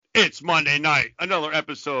It's Monday night, another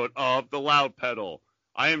episode of The Loud Pedal.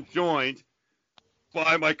 I am joined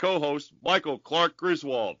by my co-host, Michael Clark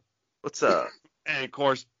Griswold. What's up? And, of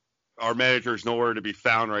course, our manager is nowhere to be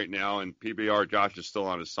found right now, and PBR Josh is still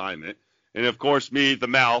on assignment. And, of course, me, the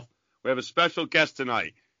mouth. We have a special guest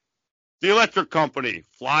tonight, the electric company,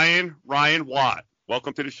 Flyin, Ryan Watt.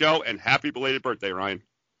 Welcome to the show, and happy belated birthday, Ryan.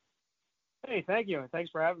 Hey, thank you, and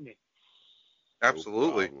thanks for having me.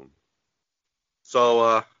 Absolutely. No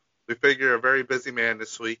So we figure you're a very busy man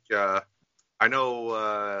this week. I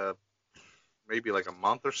know maybe like a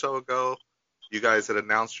month or so ago, you guys had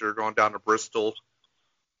announced you're going down to Bristol.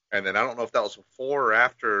 And then I don't know if that was before or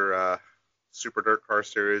after Super Dirt Car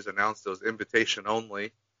Series announced it was invitation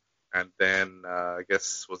only. And then I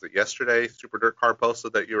guess, was it yesterday, Super Dirt Car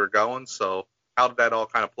posted that you were going. So how did that all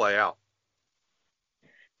kind of play out?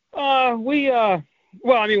 Well,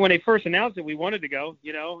 I mean, when they first announced it, we wanted to go,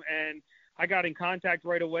 and I got in contact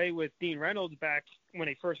right away with Dean Reynolds back when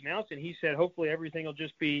they first announced it. He said, hopefully everything will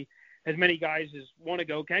just be as many guys as want to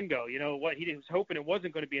go can go. What he was hoping it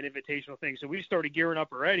wasn't going to be an invitational thing. So we started gearing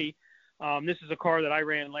up already. This is a car that I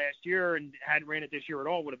ran last year and hadn't ran it this year at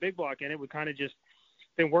all with a big block in it. We kind of just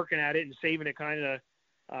been working at it and saving it kind of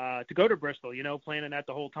to go to Bristol, planning that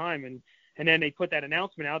the whole time. And then they put that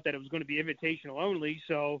announcement out that it was going to be invitational only.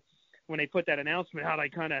 So when they put that announcement out, I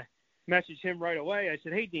kind of messaged him right away. I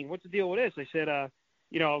said, hey, Dean, what's the deal with this? I said,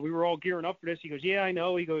 we were all gearing up for this. He goes, yeah, I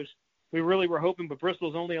know. He goes, we really were hoping, but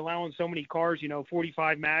Bristol's only allowing so many cars,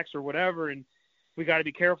 45 max or whatever. And we got to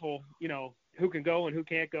be careful, who can go and who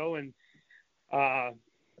can't go. And,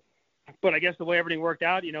 but I guess the way everything worked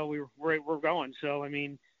out, we're going. So, I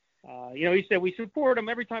mean, he said we support them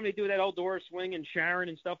every time they do that outdoor swing and Sharon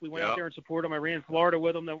and stuff. We went out there and support them. I ran Florida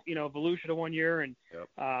with them, Volusia one year. And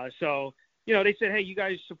so, they said, hey, you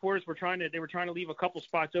guys support us. They were trying to leave a couple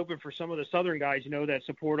spots open for some of the Southern guys, that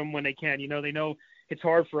support them when they can. They know it's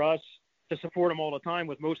hard for us to support them all the time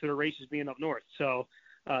with most of the races being up north. So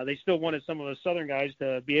they still wanted some of the Southern guys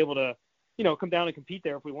to be able to, come down and compete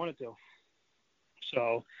there if we wanted to.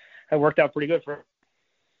 So that worked out pretty good for us.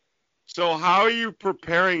 So how are you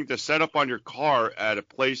preparing to set up on your car at a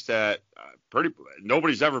place that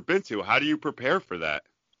nobody's ever been to? How do you prepare for that?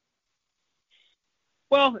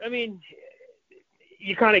 Well, I mean,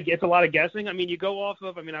 you kind of get a lot of guessing. I mean, you go off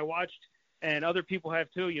of, I watched, and other people have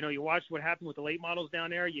too, you watch what happened with the late models down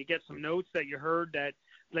there. You get some notes that you heard that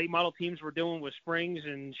late model teams were doing with springs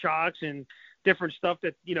and shocks and different stuff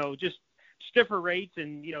that, just stiffer rates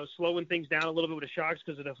and, slowing things down a little bit with the shocks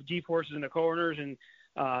because of the G-forces in the corners and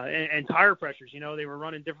tire pressures. They were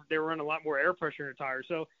running a lot more air pressure in the tires.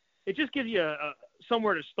 So it just gives you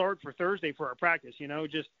somewhere to start for Thursday for our practice,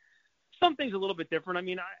 just some things a little bit different. I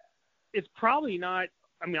mean, it's probably not,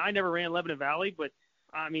 I never ran Lebanon Valley, but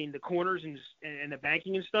the corners and the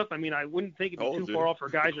banking and stuff, I wouldn't think it'd be too far off for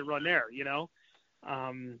guys that run there,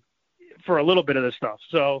 for a little bit of this stuff.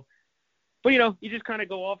 So, but, you just kind of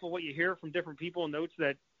go off of what you hear from different people and notes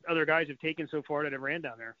that other guys have taken so far that have ran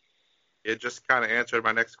down there. It just kind of answered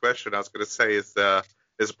my next question. I was going to say, is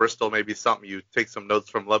Bristol maybe something you take some notes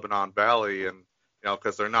from Lebanon Valley and,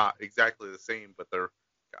 because they're not exactly the same, but they're,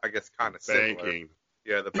 I guess, kind of similar. Banking.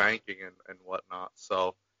 Yeah, the banking and whatnot.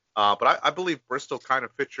 So, but I believe Bristol kind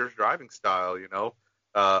of fits your driving style, you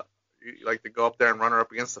like to go up there and run her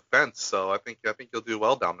up against the fence. So I think you'll do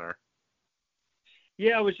well down there.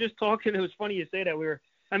 Yeah, I was just talking. It was funny you say that.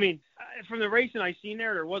 From the racing I seen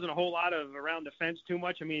there wasn't a whole lot of around the fence too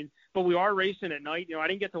much. But we are racing at night. I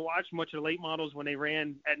didn't get to watch much of the late models when they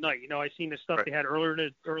ran at night. I seen the stuff they had earlier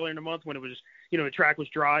in the month when it was, the track was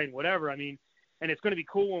dry and whatever. And it's going to be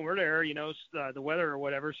cool when we're there, the weather or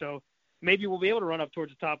whatever. So maybe we'll be able to run up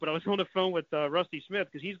towards the top. But I was on the phone with Rusty Smith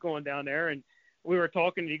because he's going down there, and we were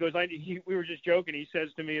talking. And he goes, we were just joking. He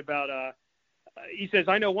says to me about he says,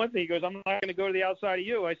 I know one thing. He goes, I'm not going to go to the outside of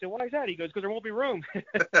you. I said, why is that? He goes, because there won't be room.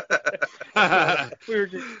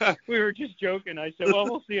 we were just joking. I said, well,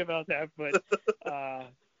 we'll see about that. But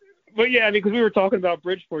yeah, because we were talking about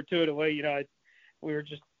Bridgeport too, the way, we were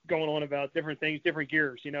just going on about different things, different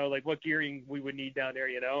gears, like what gearing we would need down there,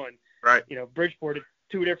 and right. Bridgeport is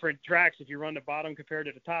two different tracks if you run the bottom compared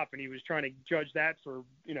to the top, and he was trying to judge that for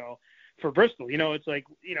Bristol. It's like,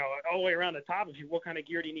 all the way around the top, what kind of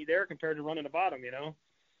gear do you need there compared to running the bottom,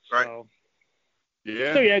 Right. So,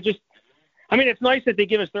 Yeah. So, yeah, just, it's nice that they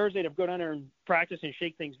give us Thursday to go down there and practice and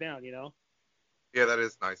shake things down, Yeah, that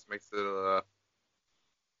is nice. Makes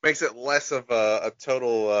it less of a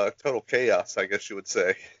total chaos, I guess you would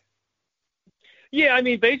say. Yeah,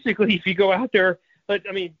 basically, if you go out there, but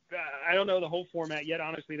I don't know the whole format yet.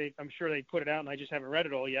 Honestly, I'm sure they put it out, and I just haven't read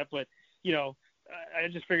it all yet. But I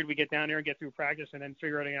just figured we'd get down there and get through practice and then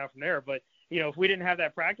figure everything out from there. But, if we didn't have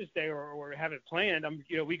that practice day or have it planned,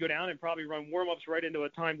 we go down and probably run warm-ups right into a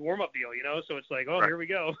timed warm-up deal, So it's like, oh, Right. Here we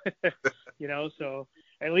go. So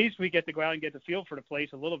at least we get to go out and get the feel for the place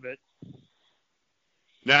a little bit.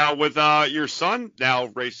 Now, with your son now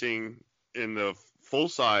racing in the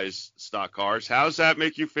full-size stock cars, how does that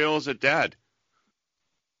make you feel as a dad?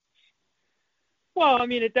 Well, it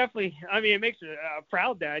makes a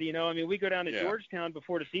proud dad, we go down to Georgetown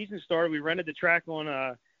before the season started. We rented the track on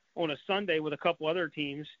a Sunday with a couple other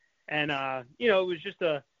teams. And,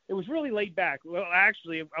 it was really laid back. Well,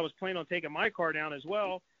 actually, I was planning on taking my car down as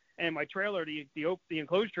well. And my trailer, the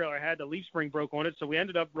enclosed trailer I had, the leaf spring broke on it. So we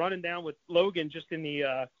ended up running down with Logan just in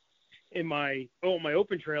my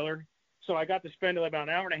open trailer. So I got to spend about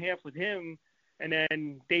an hour and a half with him. And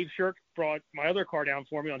then Dave Shirk brought my other car down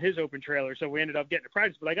for me on his open trailer. So we ended up getting to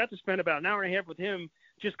practice. But I got to spend about an hour and a half with him,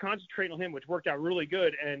 just concentrating on him, which worked out really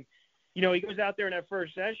good. And, he goes out there in that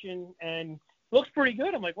first session and looks pretty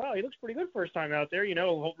good. I'm like, wow, he looks pretty good first time out there,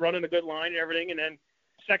 running a good line and everything. And then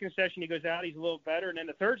second session he goes out, he's a little better. And then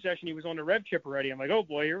the third session he was on the rev chip already. I'm like, oh,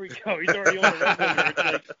 boy, here we go. He's already on the rev chip. It's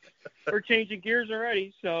like, we're changing gears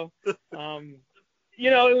already. So, it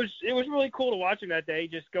was really cool to watch him that day,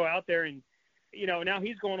 just go out there and, now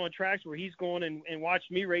he's going on tracks where he's going and watch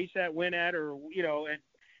me race at, win at, or,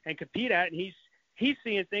 and compete at. And he's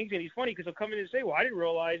seeing things, and he's funny because he'll come in and say, well, I didn't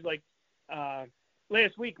realize, like,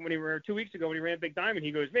 last week 2 weeks ago when he ran Big Diamond,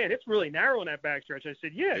 he goes, man, it's really narrow in that backstretch. I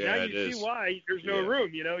said, yeah now you see why there's no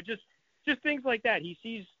room, just things like that. He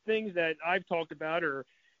sees things that I've talked about or,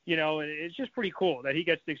 and it's just pretty cool that he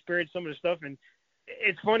gets to experience some of the stuff. And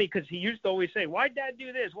it's funny because he used to always say, why'd Dad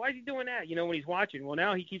do this? Why is he doing that? When he's watching. Well,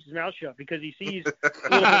 now he keeps his mouth shut because he sees a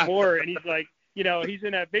little bit more, and he's like, he's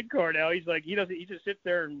in that big car now. He's like, he just sits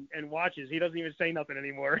there and watches. He doesn't even say nothing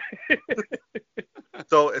anymore.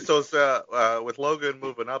 So with Logan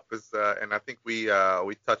moving up and I think we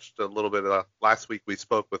touched a little bit last week. We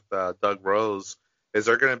spoke with Doug Rose. Is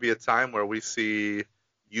there going to be a time where we see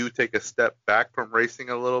you take a step back from racing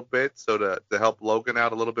a little bit, so to help Logan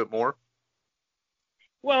out a little bit more?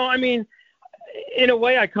 Well, in a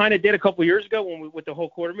way, I kind of did a couple years ago with the whole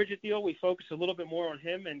quarter midget deal. We focused a little bit more on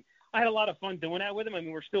him, and I had a lot of fun doing that with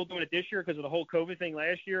him. We're still doing it this year because of the whole COVID thing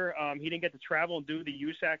last year. He didn't get to travel and do the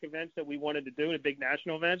USAC events that we wanted to do, the big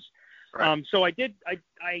national events. Right. So I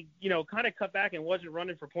kind of cut back and wasn't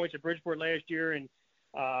running for points at Bridgeport last year. And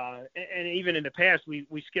even in the past, we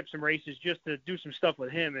skipped some races just to do some stuff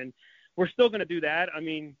with him. And we're still going to do that.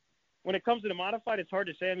 When it comes to the modified, it's hard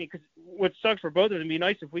to say. Because what sucks for both of them, it'd be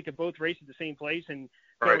nice if we could both race at the same place and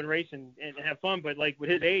go and race and have fun. But like with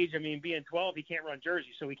his age, being 12, he can't run Jersey,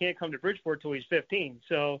 so he can't come to Bridgeport till he's 15.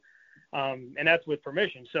 So, and that's with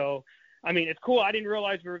permission. So, it's cool. I didn't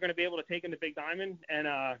realize we were going to be able to take him to Big Diamond, and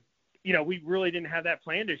we really didn't have that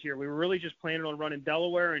planned this year. We were really just planning on running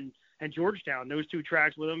Delaware and Georgetown, those two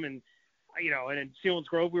tracks with him, and in Sealands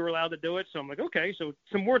Grove, we were allowed to do it. So I'm like, okay, so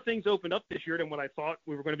some more things opened up this year than what I thought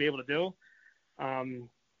we were going to be able to do.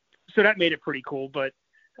 So that made it pretty cool. But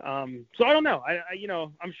so I don't know.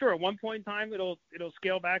 I'm sure at one point in time it'll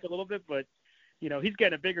scale back a little bit. But he's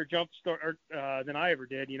getting a bigger jump start than I ever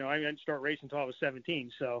did. I didn't start racing until I was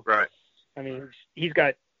 17. So right.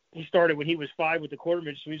 He started when he was 5 with the quarter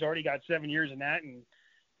midget, so he's already got 7 years in that, and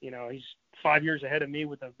he's 5 years ahead of me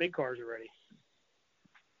with the big cars already.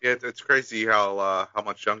 Yeah, it's crazy how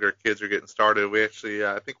much younger kids are getting started. We actually,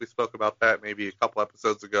 I think we spoke about that maybe a couple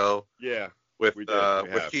episodes ago. Yeah, with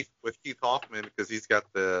Keith Hoffman, because he's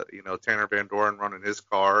got the Tanner Van Doren running his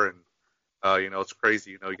car, and it's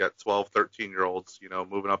crazy. You got 12, 13-year-olds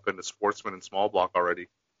moving up into sportsman and small block already.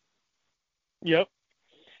 Yep.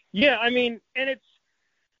 Yeah, and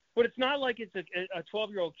it's not like it's a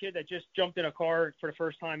 12-year-old kid that just jumped in a car for the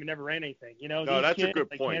first time and never ran anything. No, that's a good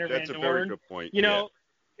point. That's a very good point.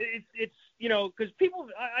 It's because people,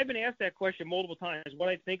 I've been asked that question multiple times, what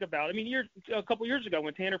I think about. A couple years ago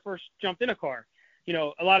when Tanner first jumped in a car,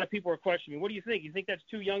 a lot of people were questioning me, what do you think? You think that's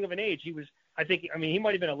too young of an age? He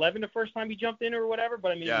might have been 11 the first time he jumped in or whatever,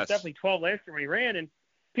 but he was definitely 12 last year when he ran, and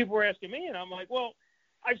people were asking me, and I'm like, well,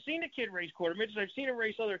 I've seen the kid race quarter midgets. I've seen him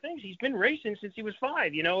race other things. He's been racing since he was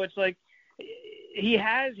 5. It's like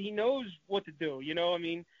he knows what to do.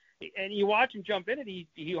 And you watch him jump in it,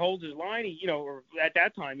 he holds his line. Or at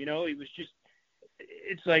that time, he was just.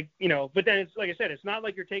 It's like but then it's like I said, it's not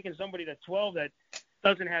like you're taking somebody that's 12 that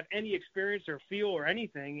doesn't have any experience or feel or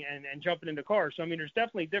anything and jumping into cars. So there's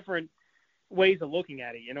definitely different ways of looking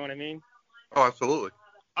at it. You know what I mean? Oh, absolutely.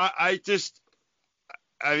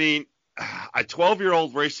 a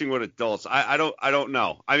 12-year-old racing with adults. I don't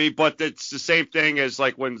know. I mean, but it's the same thing as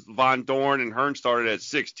like when Von Dorn and Hearn started at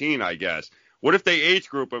 16, I guess. What if they age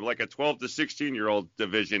group of like a 12 to 16-year-old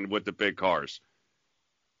division with the big cars?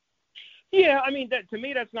 Yeah, I mean, to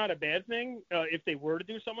me, that's not a bad thing if they were to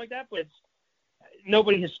do something like that, but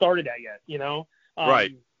nobody has started that yet, you know?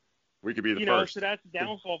 Right. We could be the first. So that's the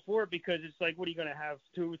downfall for it because it's like, what are you going to have,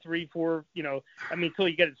 2, 3, 4, I mean, until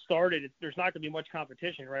you get it started, there's not going to be much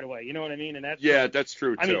competition right away. You know what I mean? And that's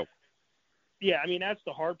true, too. I mean, that's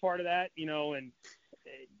the hard part of that, and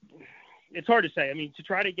it's hard to say. I mean, to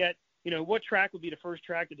try to get, what track would be the first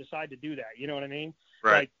track to decide to do that? You know what I mean?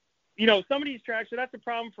 Right. Like, some of these tracks, so that's a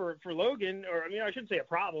problem for Logan, or, I mean, I shouldn't say a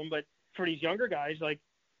problem, but for these younger guys, like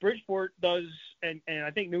Bridgeport does, and I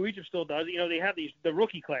think New Egypt still does, they have the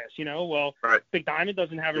rookie class, well, right. Big Diamond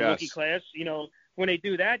doesn't have a rookie class, when they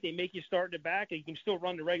do that, they make you start in the back, and you can still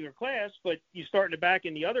run the regular class, but you start in the back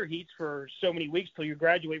in the other heats for so many weeks till you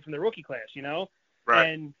graduate from the rookie class, Right.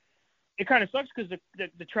 And it kind of sucks because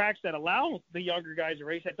the tracks that allow the younger guys to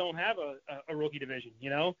race that don't have a rookie division,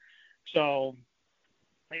 so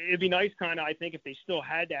it'd be nice I think if they still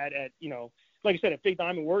had that at, like I said, if Big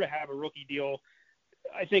Diamond were to have a rookie deal,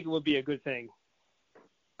 I think it would be a good thing.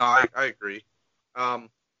 I agree.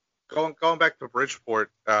 Going back to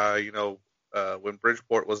Bridgeport, when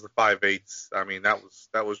Bridgeport was the 5/8, I mean, that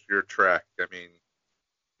was your track. I mean,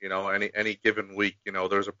 any given week,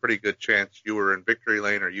 there's a pretty good chance you were in victory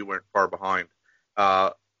lane or you weren't far behind.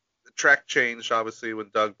 The track changed, obviously, when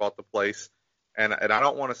Doug bought the place. And I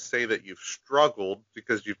don't want to say that you've struggled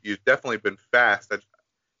because you've definitely been fast.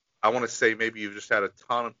 I want to say maybe you've just had a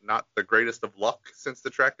ton of not the greatest of luck since the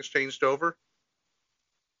track has changed over.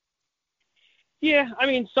 Yeah, I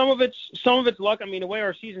mean, some of it's luck. I mean, the way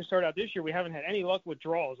our season started out this year, we haven't had any luck with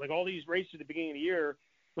draws. Like all these races at the beginning of the year,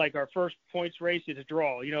 like our first points race is a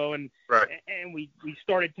draw, and right. And we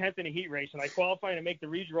started 10th in a heat race, and I qualified to make the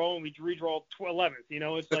redraw, and we redraw 11th.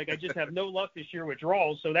 It's like I just have no luck this year with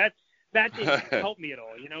draws, so that didn't help me at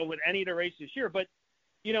all, with any of the races this year. But,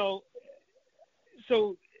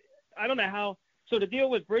 so I don't know how. So to deal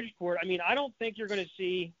with Bridgeport, I mean, I don't think you're going to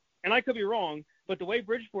see, and I could be wrong, but the way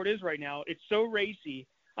Bridgeport is right now, it's so racy.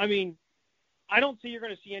 I mean, I don't see you're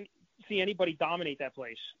going to see anybody dominate that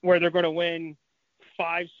place where they're going to win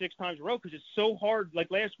 5, 6 times in a row because it's so hard.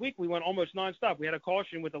 Like last week, we went almost nonstop. We had a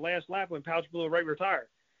caution with the last lap when Pouch blew a right rear tire.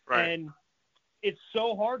 Right. And it's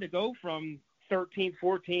so hard to go from 13th,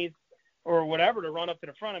 14th, or whatever to run up to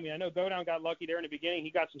the front. I mean, I know Godown got lucky there in the beginning.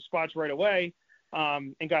 He got some spots right away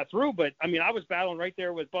and got through. But, I mean, I was battling right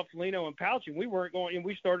there with Buffalino and Pouch, and we weren't going – and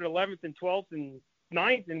we started 11th and 12th and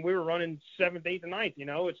 9th, and we were running 7th, 8th, and 9th.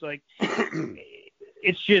 It's like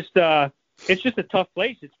it's just a tough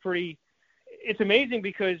place. It's amazing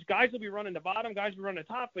because guys will be running the bottom, guys will be running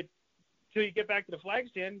the top, but until you get back to the flag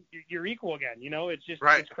stand, you're equal again. It's just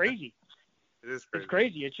right. It's crazy. It is crazy. It's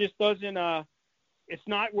crazy. It just doesn't it's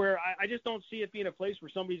not where I just don't see it being a place where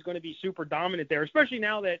somebody's going to be super dominant there, especially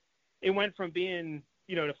now that it went from being,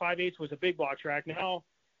 the 5/8 was a big block track.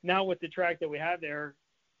 Now with the track that we have there,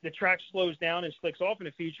 the track slows down and slicks off in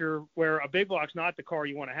a feature where a big block's not the car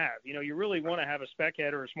you want to have. You really want to have a spec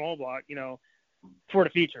head or a small block, for the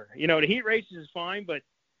feature. The heat races is fine, but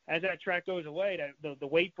as that track goes away, the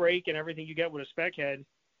weight break and everything you get with a spec head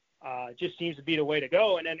just seems to be the way to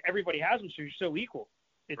go. And then everybody has them, so you're so equal.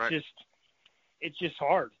 It's right. It's just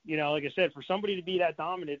hard. Like I said, for somebody to be that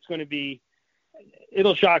dominant,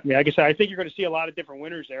 it'll shock me. Like I said, I think you're going to see a lot of different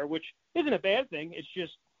winners there, which isn't a bad thing. It's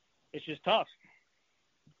just tough.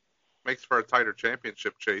 Makes for a tighter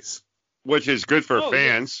championship chase. Which is good for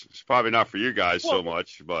fans. Yeah. It's probably not for you guys so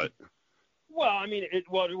much, but. Well, I mean,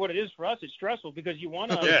 what it is for us, it's stressful because you want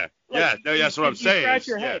to. Yeah. No, that's what I'm saying. You scratch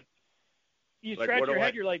your head. You like, scratch your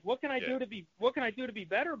head. You're like, what can I do to be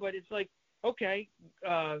better? But it's like, okay,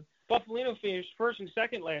 Buffalino finished first and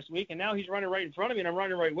second last week, and now he's running right in front of me, and I'm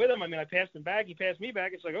running right with him. I mean, I passed him back. He passed me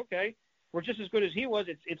back. It's like, okay, we're just as good as he was.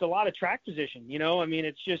 It's a lot of track position, I mean,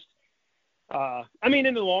 it's just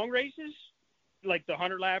in the long races, like the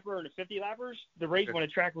 100-lapper and the 50-lappers, the race when a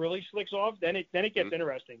track really slicks off, then it gets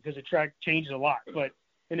interesting because the track changes a lot. But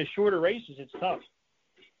in the shorter races, it's tough.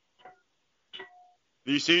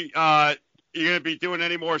 Do you see you're going to be doing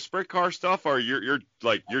any more sprint car stuff, or you're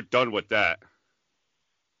done with that?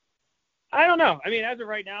 I don't know. I mean, as of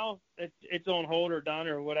right now, it's on hold or done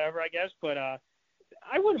or whatever, I guess. But I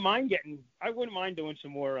wouldn't mind doing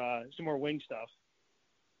some more wing stuff.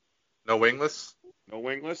 No wingless? No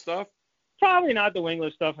wingless stuff? Probably not the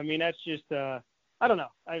wingless stuff. I mean, that's just I don't know.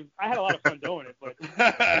 I had a lot of fun doing it, but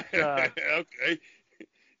okay.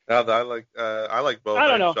 No, I like both. I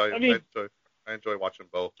don't know. I I enjoy watching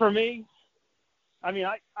both. For me, I mean,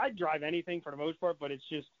 I drive anything for the most part, but it's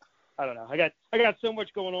just, I don't know. I got so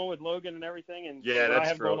much going on with Logan and everything, and Yeah, what I that's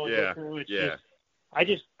have true. going on Yeah, here too. It's yeah. just, I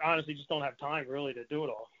just honestly just don't have time really to do it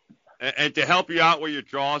all. And to help you out with your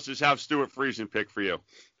draws, just have Stuart Friesen pick for you.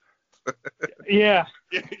 Yeah,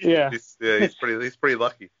 yeah. He's pretty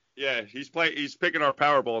lucky. Yeah, he's picking our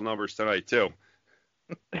Powerball numbers tonight too.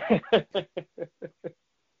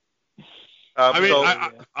 I'll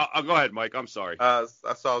go ahead, Mike. I'm sorry. So I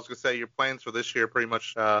was gonna say your plans for this year pretty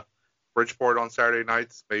much Bridgeport on Saturday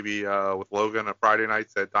nights, maybe with Logan on Friday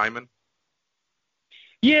nights at Diamond.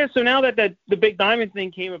 Yeah. So now that the big Diamond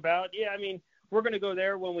thing came about, yeah, I mean, we're gonna go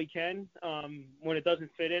there when we can, when it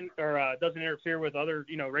doesn't fit in or doesn't interfere with other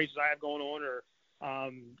races I have going on, or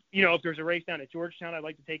if there's a race down at Georgetown, I'd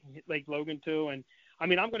like to take Lake Logan to. And I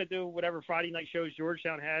mean, I'm going to do whatever Friday night shows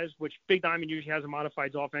Georgetown has, which Big Diamond usually has a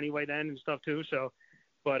modifieds off anyway then and stuff too. So,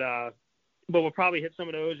 but we'll probably hit some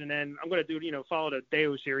of those, and then I'm going to do, follow the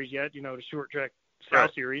Deo series yet, the short track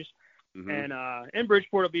South series. Mm-hmm. And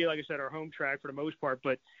Bridgeport will be, like I said, our home track for the most part.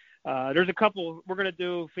 But there's a couple. We're going to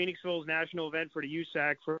do Phoenixville's national event for the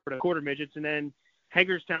USAC for the quarter midgets, and then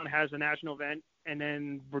Hagerstown has a national event. And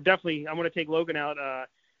then I'm going to take Logan out.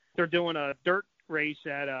 They're doing a dirt race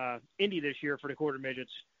at Indy this year for the quarter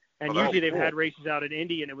midgets. And usually they've had races out at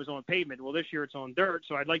Indy and it was on pavement. Well, this year it's on dirt,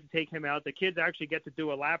 so I'd like to take him out. The kids actually get to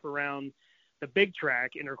do a lap around the big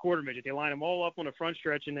track in their quarter midget. They line them all up on the front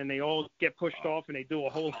stretch, and then they all get pushed off, and they do a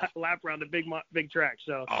whole lap around the big track.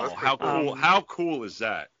 So, how cool! How cool is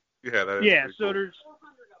that? Yeah, that is so cool.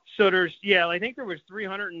 there's I think there was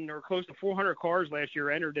 300 or close to 400 cars last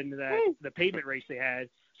year entered into the pavement race they had.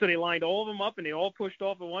 So they lined all of them up, and they all pushed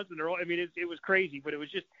off at once, and they're all. I mean, it was crazy, but it was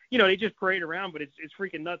just they just parade around, but it's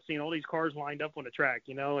freaking nuts seeing all these cars lined up on the track,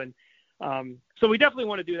 and so we definitely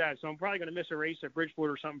want to do that. So I'm probably going to miss a race at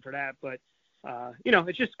Bridgeport or something for that, but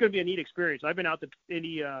it's just going to be a neat experience. I've been out to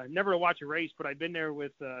Indy, never to watch a race, but I've been there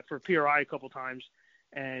for PRI a couple times,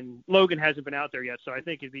 and Logan hasn't been out there yet, so I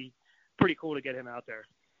think it'd be pretty cool to get him out there.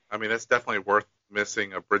 I mean, that's definitely worth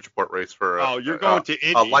missing a Bridgeport race for. You're going to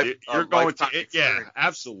Indy. You're going to Indy. Yeah,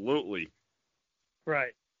 absolutely.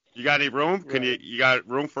 Right. You got any room? Can you got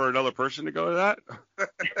room for another person to go to that?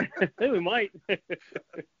 I think we might.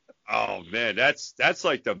 Oh man, that's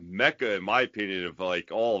like the mecca in my opinion of like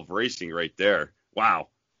all of racing right there. Wow.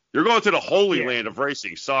 You're going to the holy land of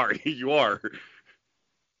racing. Sorry, you are.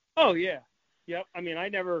 Oh yeah. Yep. I mean,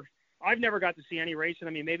 I've never got to see any racing.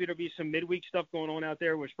 I mean, maybe there'll be some midweek stuff going on out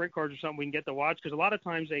there with sprint cars or something we can get to watch, because a lot of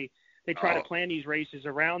times they try to plan these races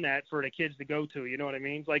around that for the kids to go to. You know what I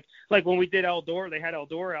mean? Like when we did Eldora, they had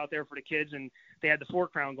Eldora out there for the kids, and they had the Four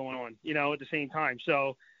Crown going on, at the same time.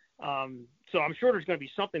 So I'm sure there's going to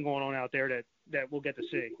be something going on out there that we'll get to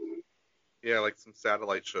see. Yeah, like some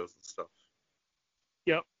satellite shows and stuff.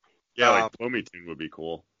 Yep. Yeah, like Bloomington would be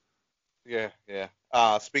cool. Yeah.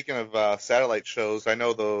 Speaking of satellite shows, I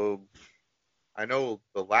know the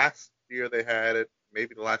last year they had it,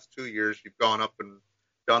 maybe the last 2 years, you've gone up and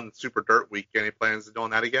done Super Dirt Week. Any plans of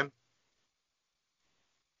doing that again?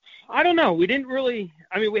 I don't know. We didn't really.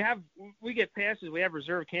 I mean, we get passes. We have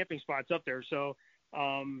reserved camping spots up there. So,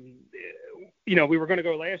 we were going to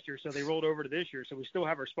go last year, so they rolled over to this year. So we still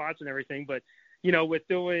have our spots and everything. But, with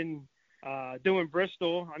doing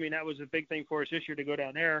Bristol, I mean, that was a big thing for us this year to go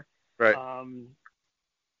down there. Right.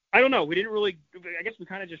 I don't know. We didn't really. I guess we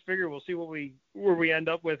kind of just figure we'll see where we end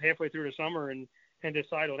up with halfway through the summer and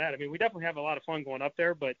decide on that. I mean, we definitely have a lot of fun going up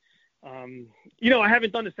there, but I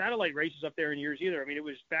haven't done the satellite races up there in years either. I mean, it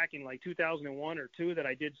was back in like 2001 or 2 that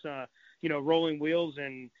I did, Rolling Wheels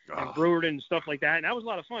and Brewerton and stuff like that, and that was a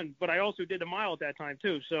lot of fun. But I also did the mile at that time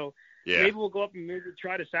too. So maybe we'll go up and maybe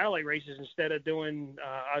try the satellite races instead of doing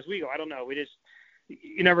Oswego. I don't know.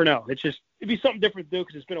 You never know. It'd be something different to do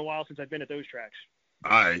because it's been a while since I've been at those tracks.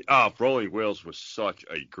 Rolling Wheels was such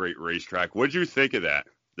a great racetrack. What did you think of that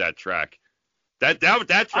track? That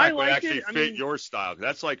track would actually fit your style.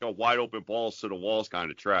 That's like a wide open balls to the walls kind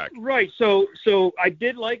of track. Right. So I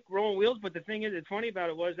did like Rolling Wheels, but the thing is, it's funny about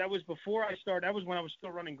it was that was before I started. That was when I was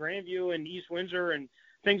still running Grandview and East Windsor and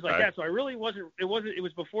things like that. So I really wasn't. It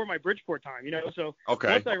was before my Bridgeport time, So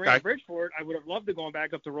once I ran Bridgeport, I would have loved to go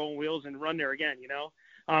back up to Rolling Wheels and run there again,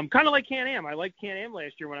 Kind of like Can-Am. I liked Can-Am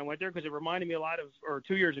last year when I went there because it reminded me a lot of, or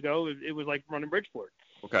 2 years ago, it was like running Bridgeport.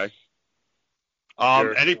 Okay.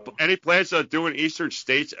 Any plans of doing Eastern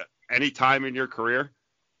States any time in your career?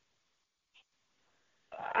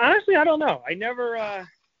 Honestly, I don't know. I never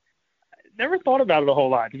thought about it a whole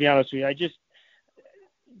lot, to be honest with you.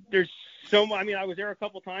 There's so much. I mean, I was there a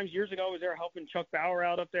couple times years ago. I was there helping Chuck Bauer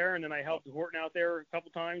out up there, and then I helped Horton out there a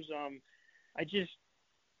couple times.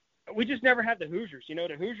 we just never had the Hoosiers. You know,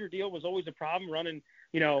 the Hoosier deal was always a problem running.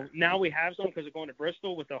 You know, now we have some because of going to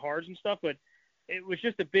Bristol with the hards and stuff, but it was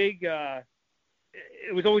just a big.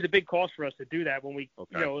 It was always a big cost for us to do that when we,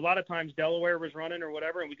 Okay. you know, a lot of times Delaware was running or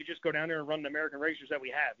whatever, and we could just go down there and run the American racers that we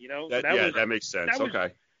have. You know, That makes sense.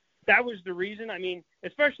 That was the reason. I mean,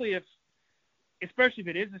 especially if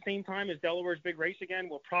it is the same time as Delaware's big race again,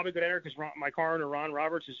 we'll probably go down there because my car owner Ron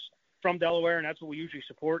Roberts is from Delaware, and that's what we usually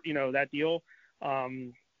support. You know, that deal.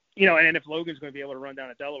 You know, and if Logan's going to be able to run down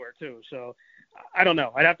at Delaware too, so I don't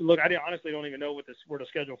know. I'd have to look. I honestly don't even know where the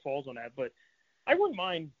schedule falls on that, but I wouldn't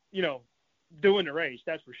mind, you know, doing the race.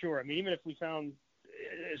 That's for sure. I mean, even if we found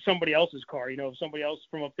somebody else's car, you know, if somebody else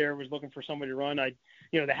from up there was looking for somebody to run,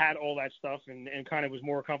 you know, they had all that stuff and kind of was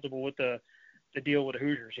more comfortable with the deal with the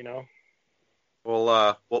Hoosiers, you know.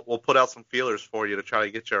 We'll put out some feelers for you to try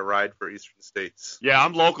to get you a ride for Eastern States. Yeah,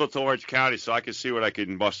 I'm local to Orange County, so I can see what I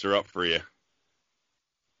can muster up for you.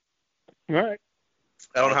 All right.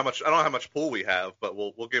 I don't know how much pull we have, but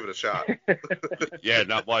we'll give it a shot. Yeah,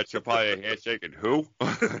 not much. You're probably a handshake and who?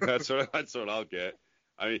 that's what I'll get.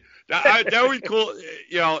 I mean, that would be cool.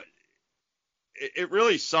 You know, it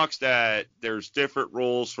really sucks that there's different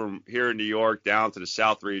rules from here in New York down to the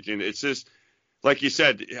South region. It's just like you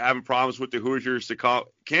said, having problems with the Hoosiers.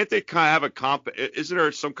 Can't they kind of have a comp? Isn't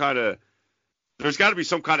there some kind of there's got to be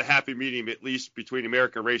some kind of happy medium, at least between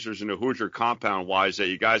American Racers and the Hoosier compound wise, that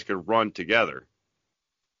you guys can run together?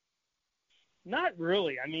 Not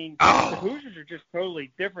really. I mean, the Hoosiers are just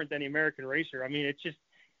totally different than the American Racer. I mean, it's just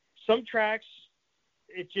some tracks,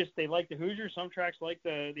 they like the Hoosiers. Some tracks like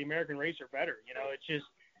the American Racer better. You know, it's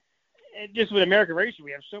just with American Racer,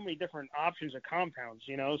 we have so many different options of compounds.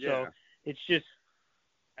 You know, so it's just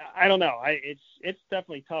I don't know. It's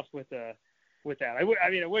definitely tough with that. I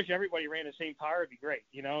wish everybody ran the same tire. It'd be great.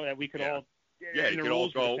 You know, that we could all you could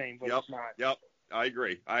all go. The same, but it's not. Yep. I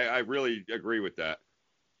agree. I really agree with that.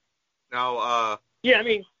 Now, yeah, I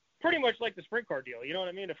mean, pretty much like the sprint car deal. You know what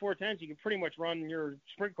I mean? The 410s, you can pretty much run your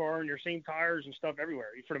sprint car and your same tires and stuff everywhere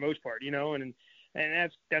for the most part. You know, and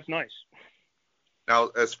that's nice. Now,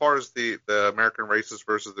 as far as the American races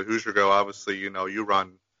versus the Hoosier go, obviously, you know, you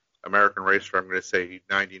run American Racer, I'm going to say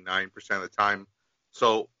 99% of the time.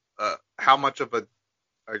 So, how much of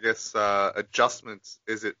adjustments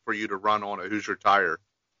is it for you to run on a Hoosier tire?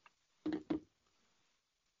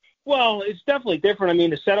 Well, it's definitely different. I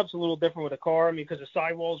mean, the setup's a little different with a car. I mean, because the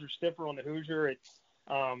sidewalls are stiffer on the Hoosier. It's,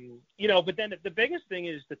 you know, but then the biggest thing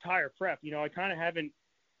is the tire prep. You know, I kind of haven't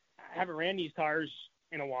ran these tires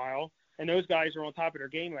in a while, and those guys are on top of their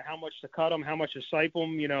game about how much to cut them, how much to sipe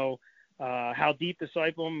them, you know, how deep to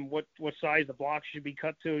sipe them, what size the block should be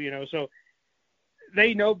cut to, you know. So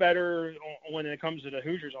they know better when it comes to the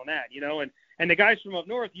Hoosiers on that, you know. And the guys from up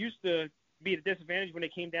north used to be at a disadvantage when they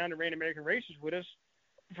came down to ran American Racers with us.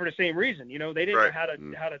 For the same reason, you know, they didn't know how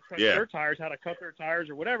to touch their tires, how to cut their tires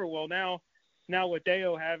or whatever. Well, now with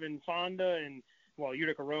Deo having Fonda and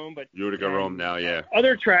Utica Rome, but Rome now,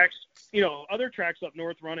 other tracks up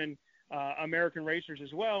north running American Racers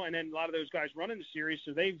as well, and then a lot of those guys running the series,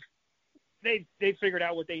 so they've figured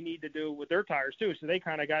out what they need to do with their tires too. So they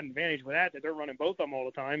kind of got an advantage with that they're running both of them all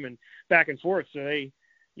the time and back and forth. So they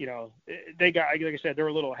got, like I said, they're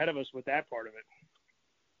a little ahead of us with that part of it.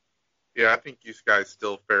 Yeah, I think you guys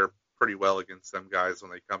still fare pretty well against them guys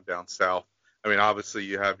when they come down south. I mean, obviously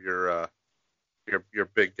you have your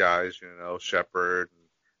big guys, you know, Shepard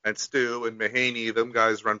and Stu and Mahaney. Them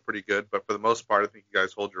guys run pretty good, but for the most part, I think you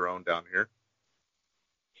guys hold your own down here.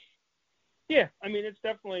 Yeah, I mean, it's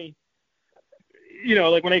definitely, you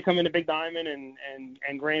know, like when they come into Big Diamond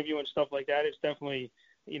and Grandview and stuff like that, it's definitely,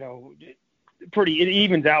 you know, it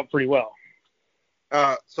evens out pretty well.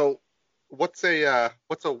 So. What's a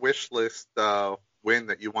wish list win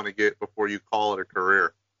that you want to get before you call it a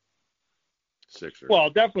career? Sixer. Well,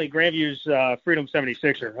 definitely Grandview's Freedom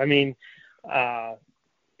 76er. I mean,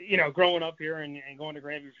 you know, growing up here and going to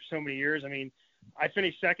Grandview for so many years, I mean, I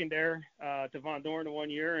finished second there to Von Dorn in 1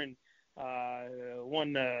 year and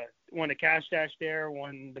won the Cash Dash there,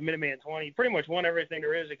 won the Minuteman 20, pretty much won everything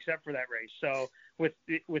there is except for that race. So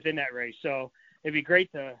within that race, so it'd be great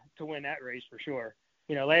to win that race for sure.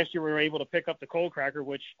 You know, last year we were able to pick up the Cold Cracker,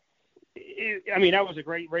 which, I mean, that was a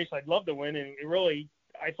great race I'd love to win. And it really,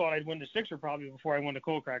 I thought I'd win the Sixer probably before I won the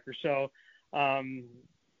Cold Cracker. So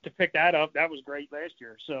to pick that up, that was great last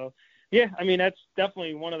year. So, yeah, I mean, that's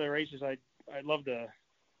definitely one of the races I'd love to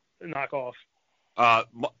knock off.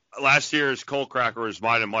 Last year's Cold Cracker was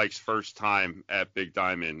mine and Mike's first time at Big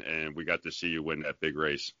Diamond, and we got to see you win that big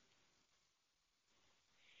race.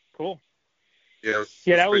 Cool. Yeah,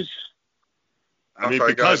 that was – I mean,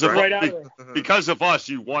 sorry, because of right out of because of us,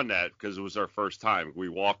 you won that because it was our first time. We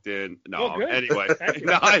walked in. No, Well, good. anyway. Thank you.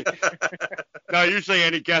 No, usually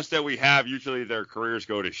any guest that we have, usually their careers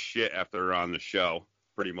go to shit after they're on the show,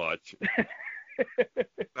 pretty much.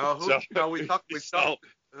 No, who? So- No, we talked. so-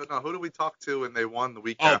 No, who did we talk to and they won the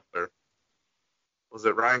week Oh. after? Was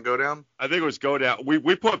it Ryan Godown? I think it was go down.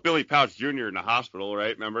 We put Billy Pouch Jr. in the hospital,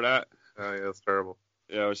 right? Remember that? Oh, yeah, that's terrible.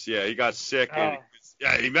 Yeah, he got sick. And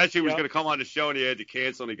he mentioned he was Yep. going to come on the show, and he had to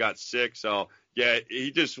cancel, and he got sick. So, yeah,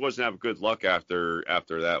 he just wasn't having good luck after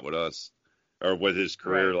that with us, or with his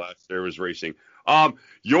career Right. last year was racing.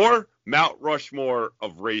 Your Mount Rushmore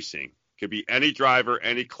of racing could be any driver,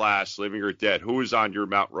 any class, living or dead. Who is on your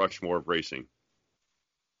Mount Rushmore of racing?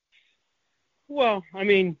 Well, I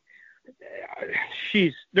mean,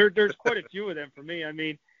 there's quite a few of them for me. I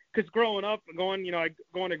mean, because growing up, going to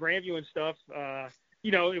Grandview and stuff,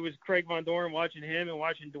 it was Craig Von Doren, watching him and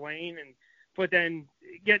watching Dwayne, but then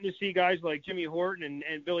getting to see guys like Jimmy Horton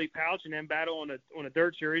and Billy Pouch and then battle on a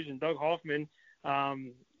dirt series and Doug Hoffman.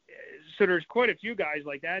 So there's quite a few guys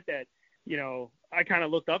like that I kind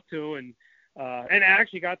of looked up to and I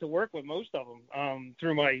actually got to work with most of them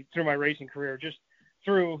through my racing career, just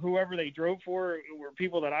through whoever they drove for were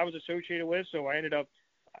people that I was associated with. So I ended up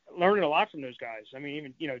learning a lot from those guys. I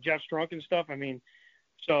mean, even, Jeff Strunk and stuff. I mean,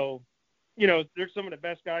 so, there's some of the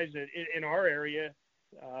best guys in our area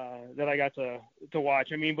that I got to watch.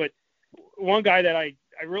 I mean, but one guy that I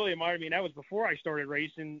really admired, I mean, that was before I started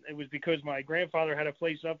racing. It was because my grandfather had a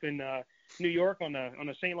place up in New York on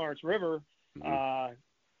the St. Lawrence River,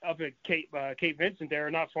 up at Cape Vincent there,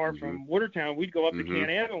 not far from Watertown. We'd go up to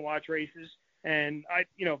Can-Am and watch races. And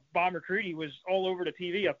Bob McCready was all over the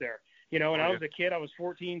TV up there, and I was a kid. I was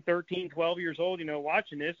 14, 13, 12 years old,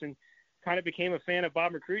 watching this, and kind of became a fan of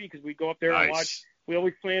Bob McCready because we'd go up there and watch. We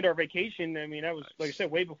always planned our vacation. I mean, that was, like I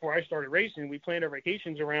said, way before I started racing. We planned our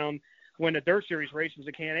vacations around when the dirt series race was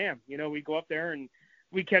at Can-Am. We'd go up there and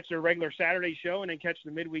we'd catch the regular Saturday show and then catch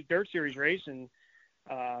the midweek dirt series race. And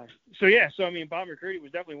so I mean, Bob McCready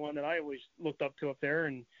was definitely one that I always looked up to up there.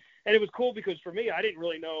 And it was cool because for me, I didn't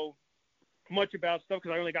really know much about stuff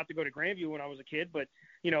because I only got to go to Grandview when I was a kid, but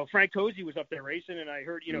Frank Cozy was up there racing, and I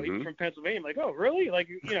heard he was from Pennsylvania. I'm like, oh really? Like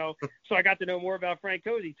so I got to know more about Frank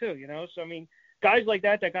Cozy too. So I mean, guys like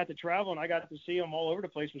that got to travel and I got to see them all over the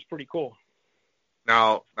place was pretty cool.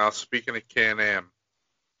 Now speaking of Can-Am,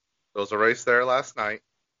 there was a race there last night,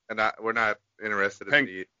 and we're not interested in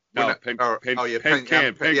the. Penn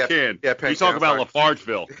Can. Yeah, Penn You talk about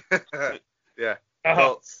Lafargeville. Yeah.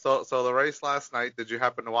 Uh-huh. So the race last night, did you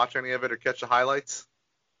happen to watch any of it or catch the highlights?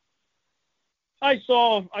 I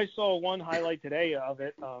saw one highlight today of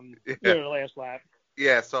it, the last lap.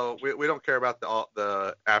 Yeah, so we don't care about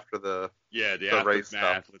the after the race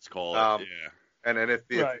stuff. Let's call it. And then if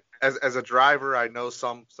as a driver, I know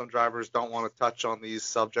some drivers don't want to touch on these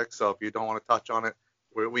subjects. So if you don't want to touch on it,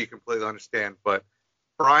 we completely understand. But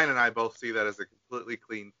Brian and I both see that as a completely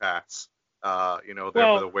clean pass. For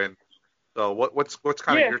the win. So what's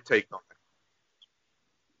kind of your take on it?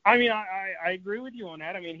 I mean, I agree with you on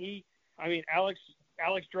that. I mean, Alex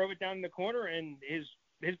drove it down in the corner and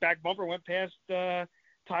his back bumper went past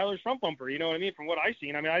Tyler's front bumper. You know what I mean? From what I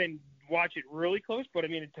seen, I mean, I didn't watch it really close, but I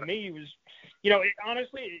mean, to me, it was,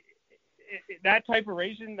 honestly, that type of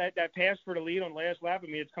racing, that pass for the lead on last lap. I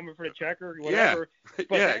mean, it's coming for the checker, whatever. Yeah,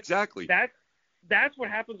 but exactly. That's what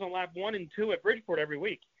happens on lap 1 and 2 at Bridgeport every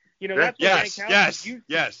week. That's what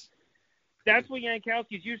yes. That's what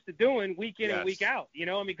Yankowski's used to doing week in and week out,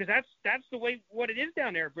 because that's the way what it is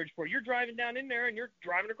down there at Bridgeport. You're driving down in there and you're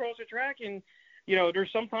driving across the track and,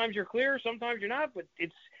 there's sometimes you're clear, sometimes you're not, but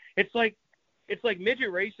it's like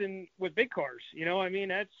midget racing with big cars. I mean,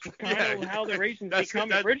 that's kind of how the racing's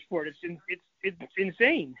become at Bridgeport. It's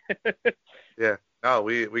insane. Yeah, no,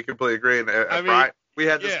 we completely agree. And Brian, we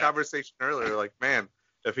had this conversation earlier, like, man,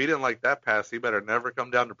 if he didn't like that pass, he better never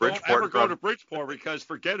come down to Bridgeport. Don't ever go to Bridgeport because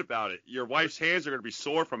forget about it. Your wife's hands are going to be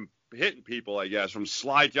sore from hitting people, I guess, from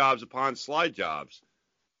slide jobs upon slide jobs.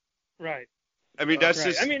 Right. I mean, that's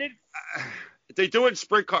just. I mean, they do it in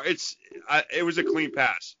sprint car. It was a clean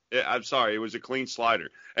pass. I'm sorry, it was a clean slider,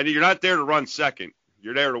 and you're not there to run second.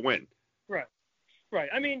 You're there to win. Right.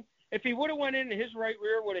 I mean, if he would have went in, his right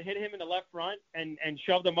rear would have hit him in the left front and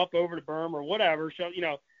shoved him up over the berm or whatever.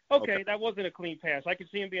 Okay, that wasn't a clean pass. I could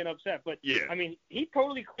see him being upset, but I mean, he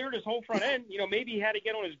totally cleared his whole front end. Maybe he had to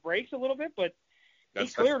get on his brakes a little bit, but he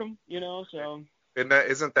cleared them. So. And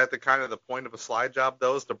isn't that the kind of the point of a slide job,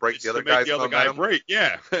 though, is to break the other guy's momentum? The other guy break,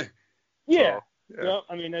 yeah. Yeah.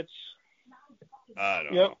 I mean, that's. I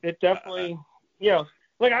don't know. It definitely.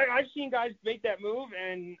 Like I've seen guys make that move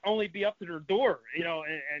and only be up to their door,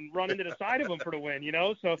 and run into the side of them for the win,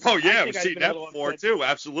 So Oh yeah, I we've think seen that before too.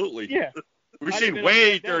 Absolutely. Yeah, We've I'd have seen been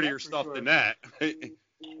way upset then, dirtier that's for stuff sure. than that.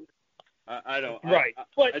 I don't. Right,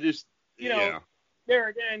 but I just there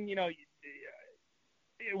again,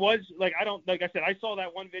 it was like like I said, I saw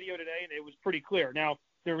that one video today and it was pretty clear. Now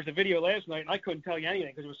there was a video last night and I couldn't tell you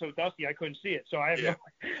anything because it was so dusty I couldn't see it. So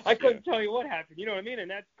I couldn't tell you what happened. You know what I mean?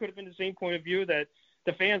 And that could have been the same point of view that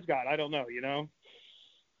the fans got. I don't know.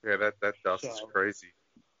 Yeah, that dust is crazy.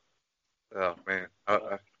 Oh man,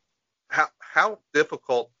 how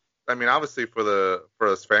difficult? I mean, obviously for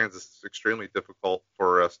us fans, it's extremely difficult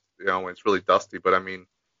for us. When it's really dusty. But I mean,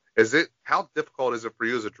 how difficult is it for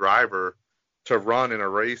you as a driver to run in a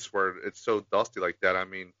race where it's so dusty like that? I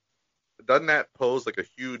mean, doesn't that pose like a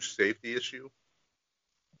huge safety issue?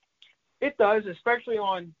 It does, especially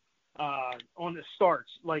on the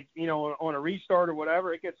starts, like on a restart or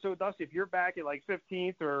whatever. It gets so dusty. If you're back at like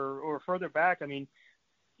 15th or further back, I mean,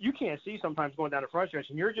 you can't see sometimes going down the front stretch,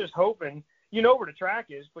 and you're just hoping where the track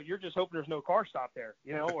is, but you're just hoping there's no car stop there,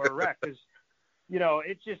 or a wreck, because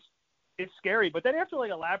it's scary. But then after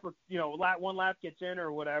like a lap or one lap gets in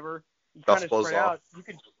or whatever, you kind of spread out.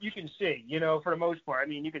 You can see, for the most part. I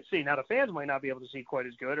mean, you can see. Now the fans might not be able to see quite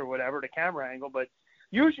as good or whatever, the camera angle, but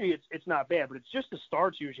usually it's not bad. But it's just the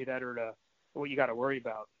starts usually that are what you got to worry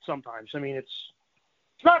about sometimes. I mean, it's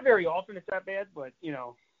not very often it's that bad, but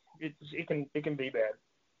it can be bad.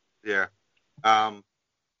 Yeah.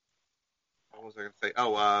 What was I going to say?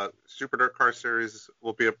 Oh, Super Dirt Car Series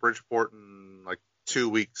will be at Bridgeport in like 2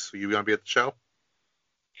 weeks. Are you going to be at the show?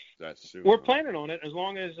 That's super. We're planning on it as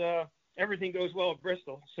long as everything goes well at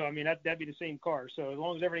Bristol. So, I mean, that'd be the same car. So as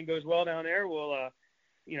long as everything goes well down there, we'll,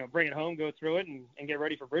 bring it home, go through it, and get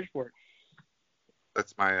ready for Bridgeport.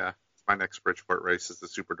 That's my next Bridgeport race is the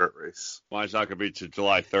Super Dirt race. Mine's not going to be to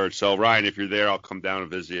July 3rd. So, Ryan, if you're there, I'll come down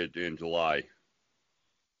and visit you in July.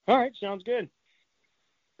 All right. Sounds good.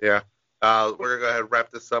 Yeah. We're going to go ahead and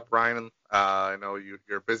wrap this up, Ryan. I know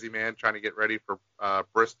you're a busy man trying to get ready for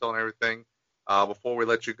Bristol and everything. Before we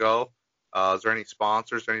let you go, is there any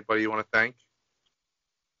sponsors, anybody you want to thank?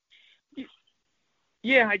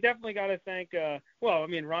 Yeah, I definitely got to thank,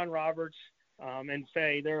 Ron Roberts and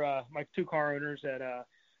Faye. They're my two car owners that,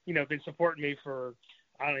 have been supporting me for,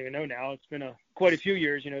 I don't even know now. It's been quite a few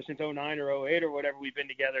years, since 09 or 08 or whatever we've been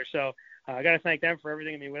together. So I got to thank them for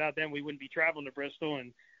everything. I mean, without them, we wouldn't be traveling to Bristol.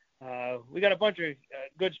 And we got a bunch of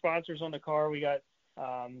good sponsors on the car. We got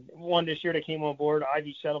one this year that came on board,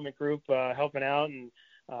 Ivy Settlement Group, helping out. And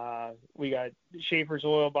we got Schaefer's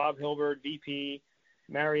Oil, Bob Hilbert, VP,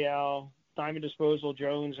 Marielle, Diamond Disposal,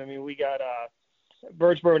 Jones. I mean, we got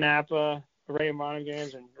Birdsboro Napa, Ray and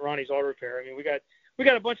Monaghan's, and Ronnie's Auto Repair. I mean, we got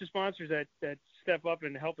a bunch of sponsors that step up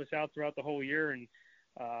and help us out throughout the whole year, and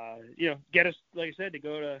get us, like I said,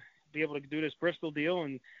 to be able to do this Bristol deal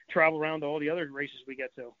and travel around to all the other races we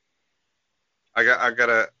get to. I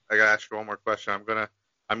gotta ask you one more question.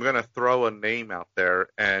 I'm gonna throw a name out there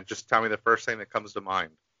and just tell me the first thing that comes to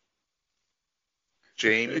mind.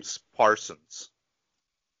 James Parsons.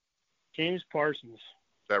 James Parsons.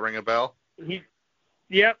 Does that ring a bell?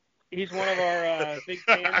 Yep. He's one of our big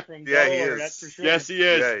fans from Delaware, that's for sure. Yes, he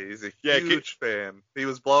is. Yeah, he's a huge fan. He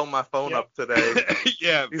was blowing my phone up today.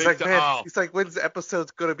 Yeah, he's like, man, he's like, when's the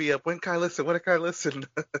episode's going to be up? When can I listen? When can I listen?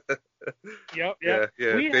 Yep. Yeah.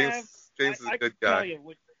 James is a good guy. Tell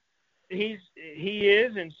you, he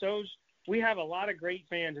is, and we have a lot of great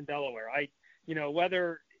fans in Delaware.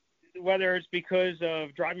 Whether it's because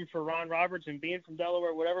of driving for Ron Roberts and being from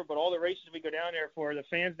Delaware, whatever, but all the races we go down there for, the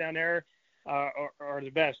fans down there are the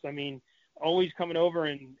best. I mean, always coming over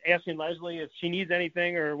and asking Leslie if she needs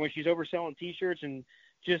anything, or when she's over selling T-shirts, and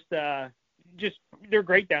just they're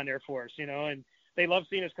great down there for us, and they love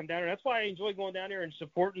seeing us come down there. That's why I enjoy going down there and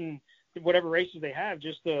supporting whatever races they have,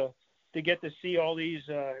 just to get to see all these,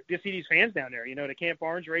 these fans down there. The Camp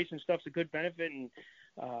Orange race and stuff's a good benefit, and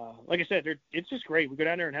like I said, it's just great. We go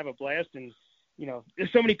down there and have a blast, and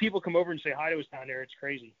there's so many people come over and say hi to us down there. It's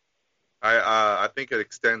crazy. I think it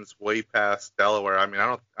extends way past Delaware. I mean,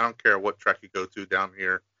 I don't care what track you go to down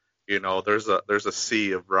here. There's a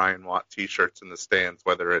sea of Ryan Watt T-shirts in the stands,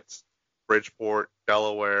 whether it's Bridgeport,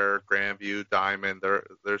 Delaware, Grandview, Diamond.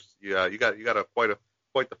 There's you got quite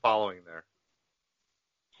the following there.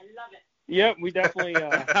 I love it. Yep, we definitely.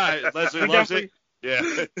 Leslie loves it.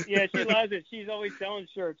 Yeah. Yeah, she loves it. She's always selling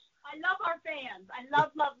shirts. I love our fans. I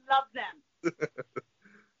love them.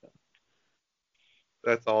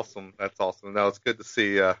 That's awesome. No, it's good to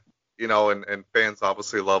see, and fans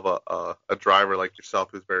obviously love a driver like yourself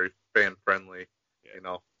who's very fan friendly.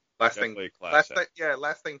 Definitely a class act.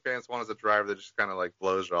 last thing fans want is a driver that just kind of like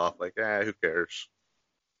blows you off. Like, who cares?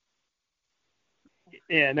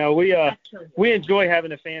 Yeah, no, we enjoy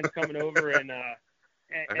having the fans coming over and I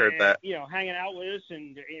heard that. hanging out with us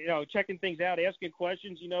and checking things out, asking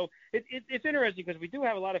questions. It's interesting because we do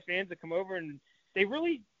have a lot of fans that come over and they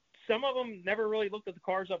really, some of them never really looked at the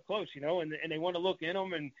cars up close, and they want to look in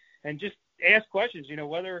them and just ask questions,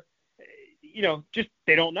 whether just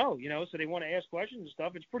they don't know, so they want to ask questions and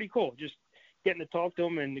stuff. It's pretty cool just getting to talk to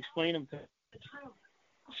them and explain them to them.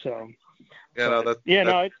 So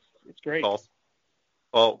it's great. Awesome.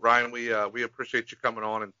 Well, Ryan, we appreciate you coming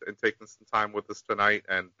on and taking some time with us tonight,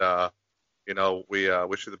 and we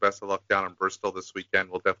wish you the best of luck down in Bristol this weekend.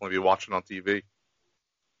 We'll definitely be watching on TV.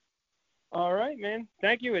 All right, man.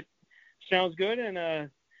 Thank you. It sounds good, and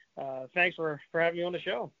thanks for having me on the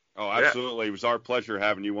show. Oh, absolutely. It was our pleasure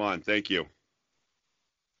having you on. Thank you.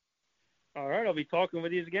 All right, I'll be talking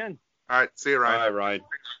with you again. All right, see you, Ryan. All right, Ryan.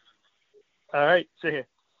 All right, see you.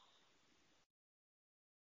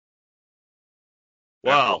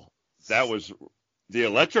 Well, that was the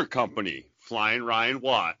electric company, Flyin Ryan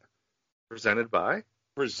Watt. Presented by?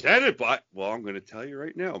 Well, I'm going to tell you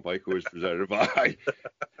right now, Mike, who is presented by.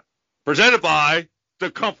 Presented by the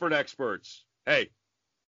Comfort Experts. Hey,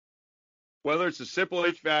 whether it's a simple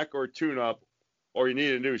HVAC or a tune-up or you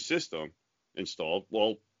need a new system installed,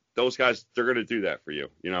 well, those guys, they're going to do that for you,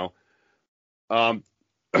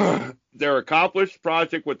 Their accomplished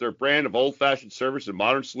project with their brand of old-fashioned service and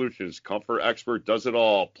modern solutions. Comfort Expert does it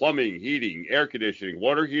all. Plumbing, heating, air conditioning,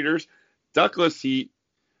 water heaters, ductless heat,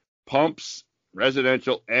 pumps,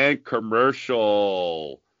 residential and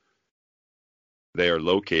commercial.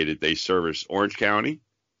 They service Orange County,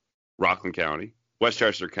 Rockland County,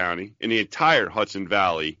 Westchester County, and the entire Hudson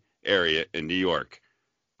Valley area in New York.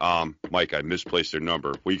 Mike, I misplaced their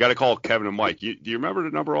number. Well, you got to call Kevin and Mike. Do you remember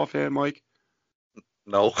the number offhand, Mike?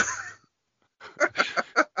 No.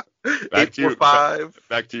 Back to you. 845.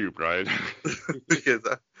 Back to you, Brian. Because,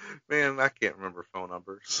 I can't remember phone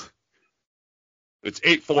numbers. It's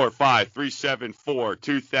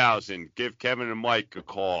 845-374-2000. Give Kevin and Mike a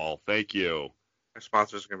call. Thank you. Our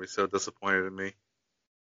sponsors are going to be so disappointed in me.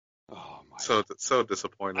 Oh, my. So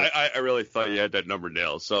disappointed. I really thought you had that number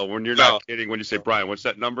nailed. So when you're not kidding, when you say, Brian, what's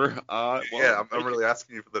that number? I'm really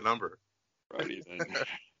asking you for the number. Righty then.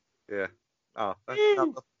 Yeah. Oh,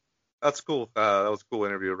 that's cool. That was a cool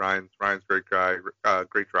interview. Ryan's a great guy,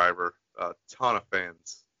 great driver, ton of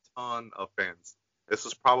fans. This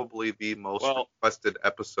was probably the most requested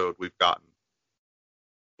episode we've gotten.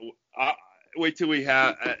 Wait till we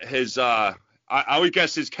have his. I would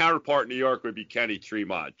guess his counterpart in New York would be Kenny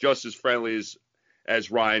Tremont, just as friendly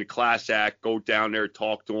as Ryan. Class act. Go down there,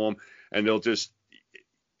 talk to him, and they'll just,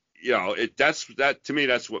 that to me.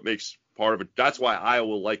 That's what makes part of it. That's why I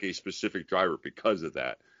will like a specific driver because of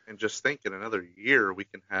that. And just think, in another year we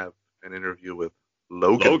can have an interview with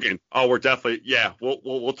Logan. Oh, we're definitely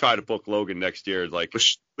We'll try to book Logan next year. Like we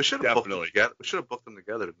should have booked them together. We should have booked them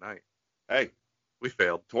together tonight. Hey, we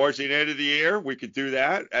failed. Towards the end of the year, we could do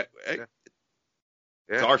that. Yeah.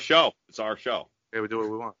 It's our show. Yeah, we do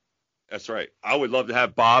what we want. That's right. I would love to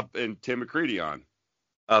have Bob and Tim McCready on.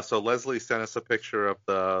 So Leslie sent us a picture of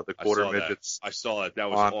the quarter midgets. I saw that. That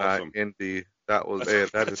was on, awesome. Indy. That was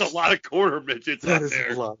that's a lot of quarter midgets out there.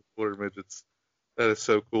 That is a lot of quarter midgets. That is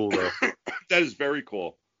so cool, though. That is very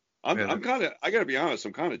cool. I gotta be honest,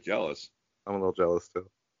 I'm kind of jealous. I'm a little jealous too.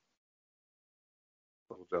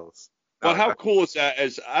 Well, how cool is that?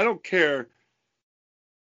 As I don't care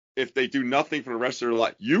if they do nothing for the rest of their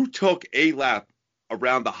life. You took a lap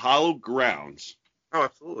around the hollow grounds. Oh,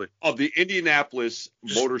 absolutely. Of the Indianapolis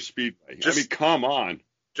Motor Speedway. I mean, come on.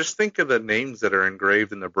 Just think of the names that are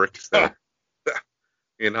engraved in the bricks there.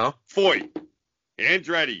 Foyt,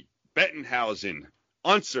 Andretti, Bettenhausen,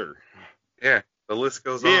 Unser. Yeah, the list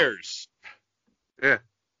goes Years. On. Yeah.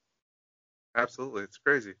 Absolutely. It's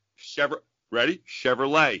crazy.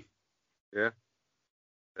 Chevrolet. Yeah.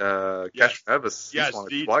 Castro Nevis. Yes,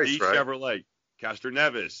 twice, right? Chevrolet. Castro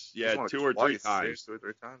Nevis. Yeah, 2 or 3 times. 2 or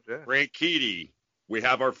 3 times, yeah. Rankitti. We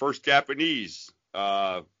have our first Japanese.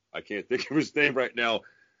 I can't think of his name right now,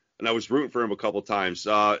 and I was rooting for him a couple times.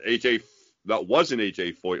 That was an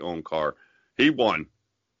AJ Foyt owned car. He won.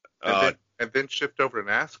 And then shipped over to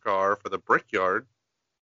NASCAR for the Brickyard,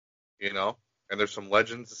 and there's some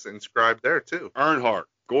legends inscribed there too. Earnhardt,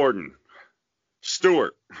 Gordon,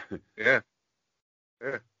 Stewart. Yeah.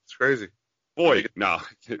 Yeah, it's crazy. And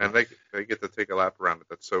they get to take a lap around it.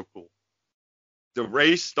 That's so cool. The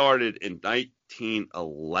race started in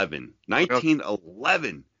 1911.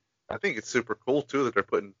 1911. I think it's super cool too that they're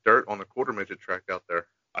putting dirt on the quarter midget track out there.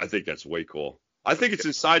 I think that's way cool. I think it's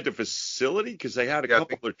inside the facility because they had a Yeah, I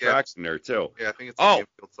couple think- of tracks in there too. Yeah, I think it's in Oh, the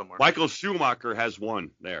infield somewhere. Michael Schumacher has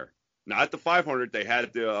won there. Not at the 500. They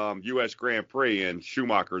had the U.S. Grand Prix, and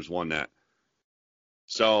Schumacher's won that.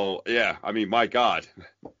 So, yeah, I mean, my God.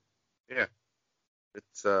 Yeah,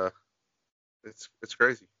 it's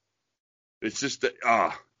crazy. It's just,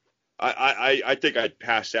 I think I'd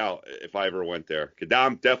pass out if I ever went there. 'Cause now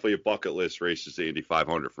I'm definitely a bucket list race is the Indy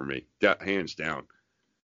 500 for me, hands down.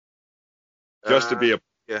 Just to be a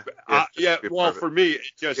Yeah. yeah. just be a Well, part of for me, it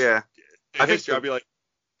just Yeah. I I think I'd be like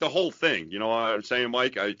the whole thing. You know what I'm saying,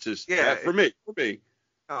 Mike? I just Yeah, for me.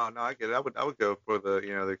 Oh no, I get it. I would go for the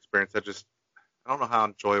the experience. I don't know how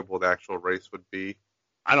enjoyable the actual race would be.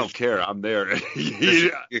 I don't care. I'm there.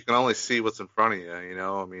 You can only see what's in front of you.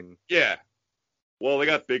 I mean. Yeah. Well, they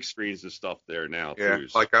got big screens and stuff there now Yeah. too.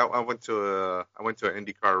 So. Like I went to an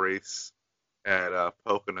IndyCar race at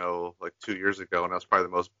Pocono like 2 years ago, and that was probably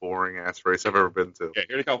the most boring ass race I've ever been to. Yeah,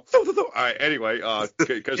 here they go. All right. Anyway,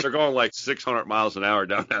 because they're going like 600 miles an hour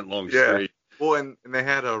down that long street. Well, and they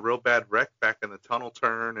had a real bad wreck back in the tunnel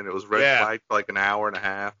turn, and it was red flagged for like an hour and a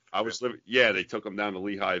half. I was living. Yeah, they took them down to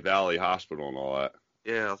Lehigh Valley Hospital and all that.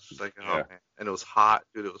 Yeah, I was just like, oh man, and it was hot,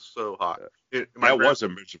 dude. It was so hot. Yeah. That was a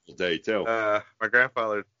miserable day too. My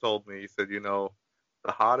grandfather told me, he said, the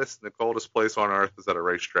hottest and the coldest place on earth is at a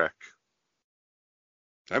racetrack.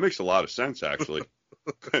 That makes a lot of sense, actually.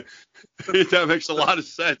 That makes a lot of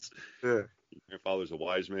sense. Yeah, Your grandfather's a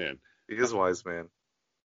wise man. he is a wise man.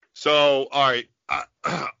 So, all right, I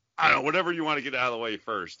don't know, whatever you want to get out of the way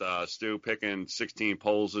first. Stu, picking 16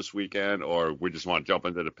 poles this weekend, or we just want to jump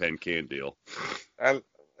into the pen can deal? I'm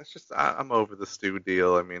over the Stu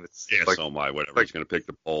deal. I mean, it's Yeah, like, so am I. Whatever. like- He's going to pick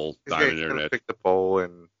the pole. he's Diamond gonna Internet. pick the pole,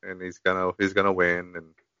 and he's gonna win,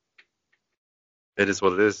 and it is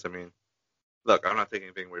what it is. I mean, look, I'm not taking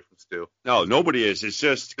anything away from Stu. No, nobody is. It's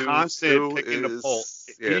just constant Stu picking the pole.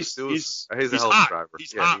 Yeah, He's a hell of a hot. driver.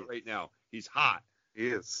 He's Yeah, hot right now. He's hot. He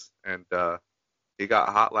is, and he got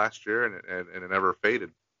hot last year, and it never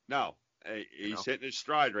faded. No, he's know? hitting his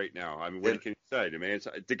stride right now. I mean, what can you say?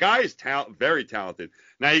 The guy is very talented.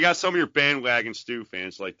 Now, you got some of your bandwagon Stu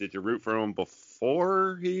fans. Like, did you root for him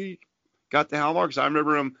before he got the Halmar? Because I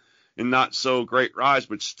remember him in not so great rise,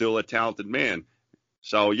 but still a talented man.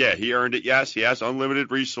 So, yeah, he earned it. Yes, he has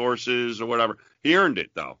unlimited resources or whatever. He earned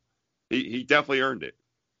it, though. He definitely earned it.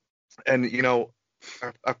 And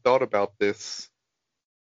I've thought about this.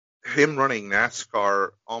 Him running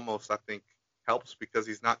NASCAR almost, I think, helps because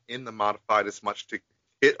he's not in the modified as much to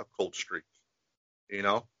hit a cold streak. He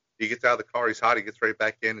gets out of the car, he's hot, he gets right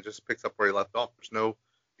back in and just picks up where he left off. There's no,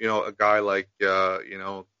 a guy like,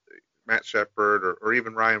 Matt Shepard or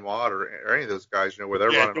even Ryan Watt or any of those guys, where they're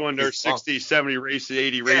running doing their 60, 70 races,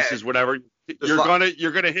 80 Yeah. races, whatever.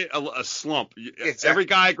 You're gonna hit a slump. Exactly. Every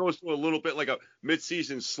guy goes through a little bit like a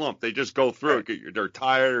mid-season slump. They just go through it. They're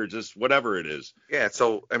tired or just whatever it is. Yeah.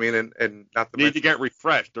 So I mean, and not to Need mention, to get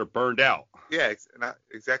refreshed. They're burned out. yeah,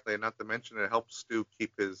 exactly, and not to mention it helps Stu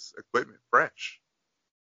keep his equipment fresh.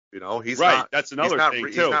 He's Right, not. that's another thing,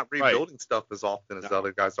 He's too. not Right. rebuilding stuff as often as No. the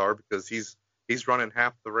other guys are because he's running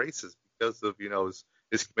half the races because of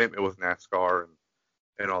his commitment with NASCAR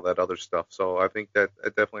and all that other stuff. So I think that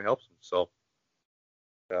it definitely helps him. So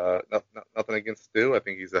nothing against Stu. I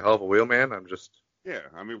think he's a hell of a wheelman. I'm just Yeah,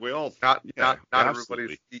 I mean, we all not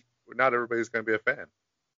absolutely. everybody's going to be a fan.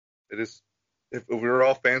 It is. If we were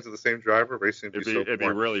all fans of the same driver, racing would be so It'd be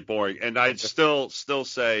boring. really boring. And I'd still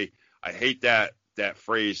say I hate that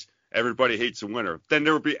phrase. Everybody hates a winner. Then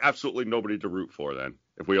there would be absolutely nobody to root for. Then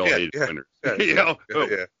if we all hated winners, Yeah.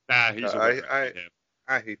 Nah, he's a winner.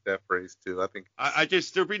 I hate that phrase too. I think I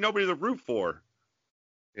just there'd be nobody to root for.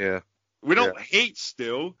 yeah. We don't hate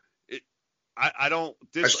Stu. I don't.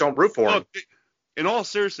 I just don't root for him. In all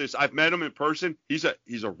seriousness, I've met him in person. He's a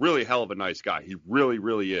really hell of a nice guy. He really,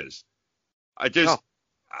 really is. I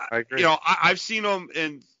agree. I've seen him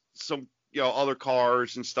in some other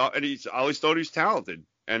cars and stuff, and I always thought he's talented,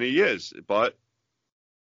 and he is. But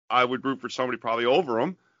I would root for somebody probably over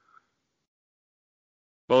him.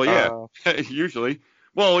 Well, yeah, usually.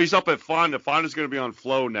 Well, he's up at Fonda. Fonda's going to be on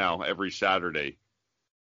Flow now every Saturday.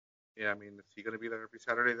 Yeah, I mean, is he going to be there every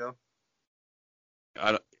Saturday though?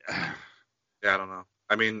 I don't. Yeah, I don't know.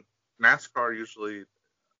 I mean, NASCAR usually.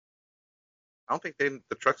 I don't think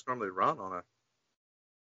the trucks normally run on a.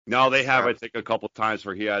 No, they have. I think a couple of times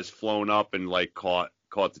where he has flown up and like caught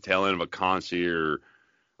the tail end of a consi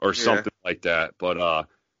or something like that. But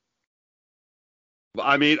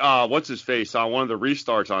I mean, what's his face on one of the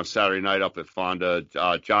restarts on Saturday night up at Fonda?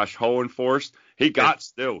 Josh Hohenforst. He got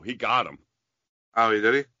Stu. He got him. Oh,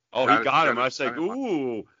 did he? Oh, he got him. I said,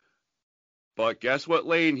 ooh. But guess what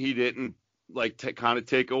lane he didn't like kind of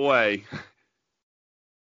take away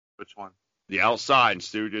Which one? the outside, and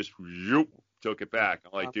Stu just took it back.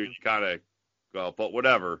 I'm like, dude, you kind of, well, but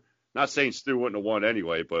whatever. Not saying Stu wouldn't have won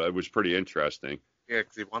anyway, but it was pretty interesting. Yeah,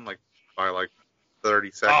 because he won by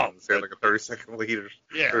 30 seconds. He had a 30-second lead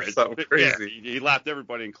or something crazy. Yeah, he lapped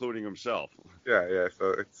everybody, including himself. Yeah.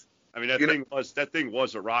 So it's. I mean, that thing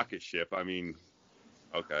was a rocket ship. I mean,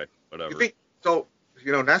 okay, whatever. You think so?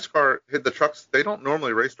 NASCAR hit the trucks. They don't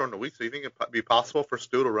normally race during the week. So you think it'd be possible for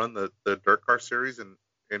Stu to run the dirt car series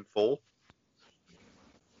in full?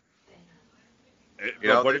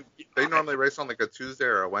 They normally race on a Tuesday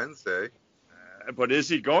or a Wednesday. But is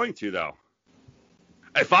he going to, though?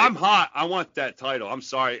 If I'm hot, I want that title. I'm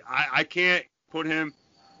sorry. I can't put him.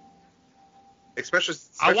 Especially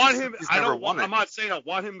I want him. I'm not saying I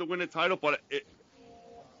want him to win the title, but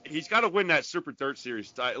he's got to win that Super Dirt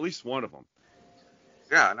Series, at least one of them.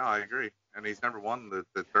 Yeah, no, I agree. And he's never won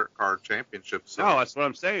the Dirt Car Championship. So. No, that's what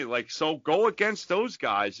I'm saying. So go against those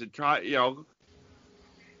guys and try,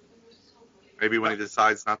 Maybe when he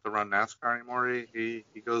decides not to run NASCAR anymore, he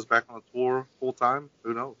goes back on the tour full time.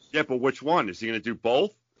 Who knows? Yeah, but which one? Is he going to do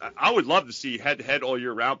both? I would love to see head-to-head all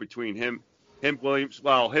year round between him and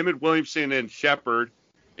Williamson and Shepard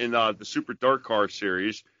in the Super Dirt Car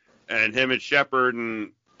Series, and him and Shepard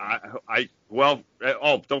and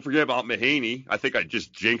don't forget about Mahaney. I think I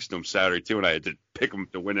just jinxed him Saturday too, and I had to pick him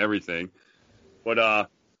to win everything. But I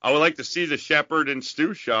would like to see the Shepard and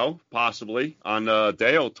Stu show possibly on the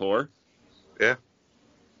Dale Tour. Yeah,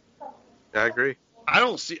 I agree. I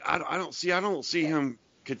don't see him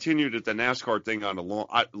continue the NASCAR thing on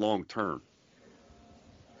the long term.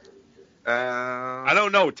 I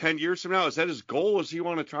don't know. 10 years from now, is that his goal? Does he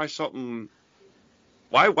want to try something?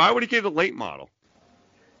 Why would he get a late model?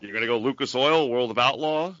 You're gonna go Lucas Oil, World of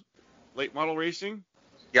Outlaws, late model racing?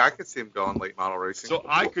 Yeah, I could see him going late model racing. So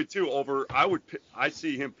I could too. I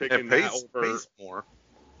see him picking that over. Pays more.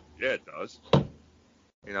 Yeah, it does.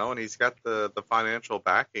 And he's got the financial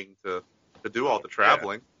backing to do all the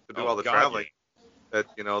traveling, traveling that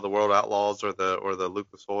the World Outlaws or the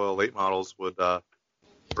Lucas Oil late models would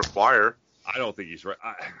require. I don't think he's ready.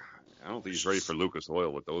 I don't think he's ready for Lucas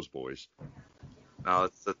Oil with those boys. No,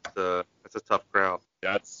 it's a tough crowd.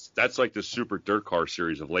 That's like the Super Dirt Car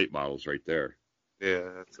Series of late models right there.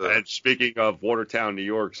 Yeah. And speaking of Watertown, New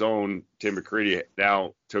York's own Tim McCready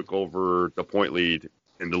now took over the point lead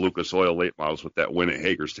in the Lucas Oil late models with that win at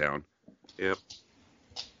Hagerstown. Yep.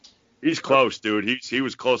 He's close, dude. He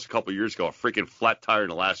was close a couple years ago. A freaking flat tire in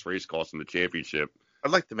the last race cost him the championship.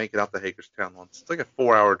 I'd like to make it out to Hagerstown once. It's like a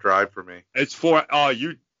 4-hour drive for me. It's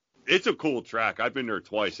a cool track. I've been there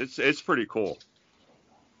twice. It's pretty cool.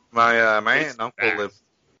 My aunt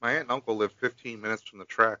and uncle live 15 minutes from the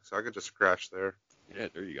track, so I could just crash there. Yeah,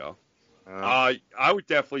 there you go. I would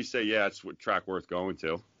definitely say it's a track worth going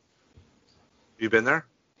to. You been there?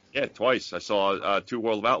 Yeah, twice. I saw 2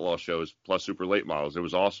 World of Outlaw shows plus super late models. It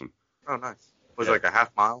was awesome. Oh, nice. Was it like a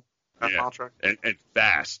half mile track? And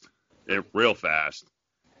fast. And real fast.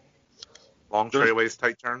 Long straightaways,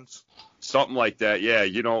 tight turns? Something like that, yeah.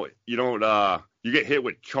 You get hit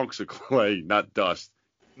with chunks of clay, not dust.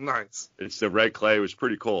 Nice. It's the red clay. It was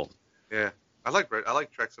pretty cool. Yeah. I like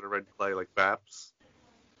tracks that are red clay, like Baps.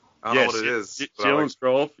 I don't know what it is. Sealands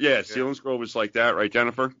Grove. Yeah, Sealands Grove is like that, right,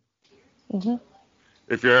 Jennifer? Mm-hmm.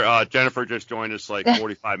 If you're Jennifer just joined us like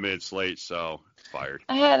 45 minutes late, so fired.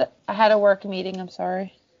 I had a work meeting. I'm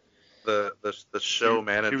sorry. The show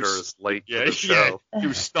manager is late for the show. Yeah, he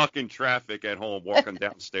was stuck in traffic at home, walking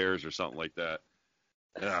downstairs or something like that.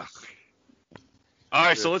 Ugh. All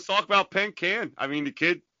right, so let's talk about Penn Can. I mean, the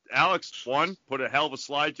kid Alex won, put a hell of a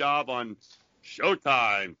slide job on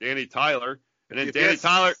Showtime. Danny Tyler. And then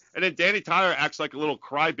Danny Tyler acts like a little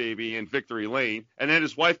crybaby in Victory Lane, and then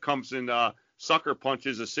his wife comes and sucker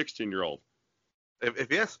punches a 16-year-old. If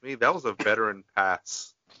you ask me, that was a veteran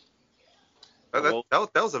pass. That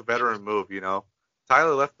was a veteran move,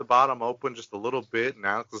 Tyler left the bottom open just a little bit, and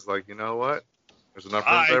Alex was like, you know what? There's enough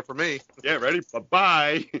room there for me. Yeah, ready?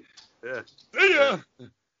 Bye-bye. Yeah. See ya.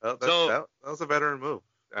 That was a veteran move.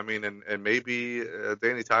 I mean, and maybe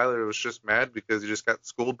Danny Tyler was just mad because he just got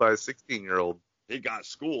schooled by a 16-year-old. He got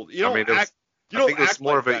schooled. I think it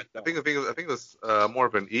was more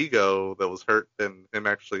of an ego that was hurt than him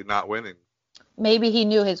actually not winning. Maybe he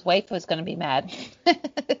knew his wife was going to be mad.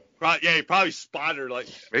 He probably spotted her like.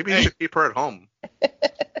 Maybe he should keep her at home,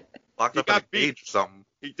 locked up in a cage or something.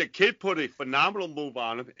 The kid put a phenomenal move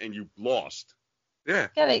on him, and you lost. Yeah.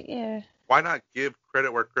 Yeah. Why not give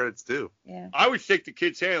credit where credit's due? Yeah. I would shake the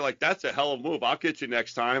kid's hand like, that's a hell of a move. I'll get you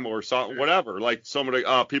next time or something, whatever. Like some of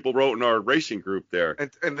the people wrote in our racing group there.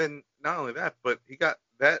 And then not only that, but he got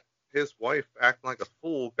that his wife acting like a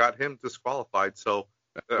fool got him disqualified. So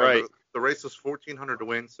Right. the race was $1,400 to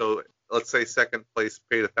win. So let's say second place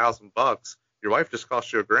paid $1,000. Your wife just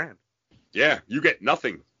cost you $1,000. Yeah, you get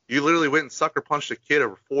nothing. You literally went and sucker punched a kid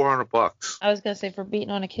over $400. I was gonna say for beating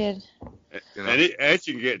on a kid. You know? And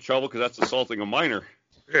you can get in trouble because that's assaulting a minor.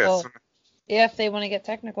 Yes. Well, yeah, if they want to get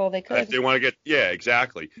technical, they could. If they want to get, yeah,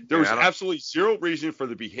 exactly. There was I don't- absolutely zero reason for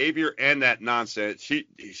the behavior and that nonsense. She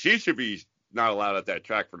should be not allowed at that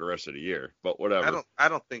track for the rest of the year. But whatever. I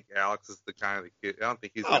don't think Alex is the kind of the kid. I don't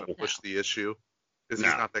think he's going to push the issue because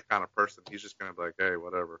he's No. not that kind of person. He's just going to be like, hey,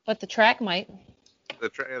 whatever. But the track might. The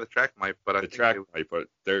track might, but I The think track might, but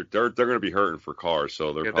they're going to be hurting for cars,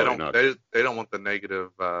 so they're they probably don't not. they don't want the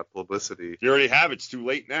negative publicity. You already have it. It's too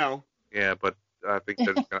late now. Yeah, but I think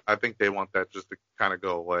I think they want that just to kind of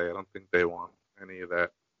go away. I don't think they want any of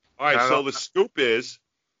that. All right, I so don't- the scoop is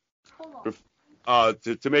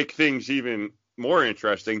to make things even more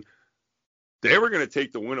interesting. They were going to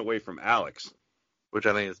take the win away from Alex. Which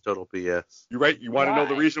I think is total BS. You right? You want to know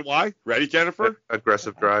the Why? reason why? Ready, Jennifer?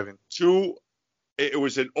 Aggressive driving. It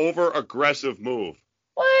was an over-aggressive move.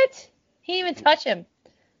 What? He didn't even touch him.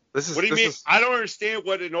 This is What do you this mean? is I don't understand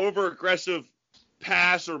what an over-aggressive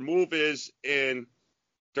pass or move is in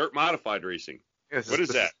dirt modified racing. yes, What is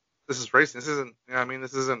this that? This is racing. This isn't. I mean,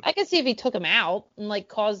 this isn't. I could see if he took him out and like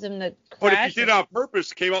caused him to But crash. if you did it on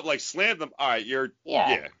purpose, came up like slammed them. All right,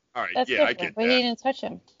 Yeah. All right, That's yeah, I different. get But he that. didn't touch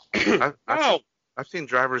him. No, I've seen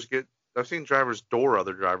drivers door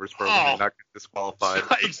other drivers for Oh. not get disqualified.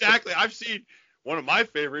 exactly. I've seen one of my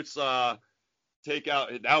favorites take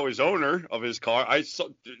out now his owner of his car.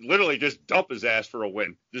 Literally just dump his ass for a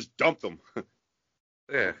win. Just dumped him.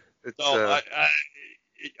 Yeah, it's So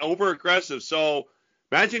over aggressive. So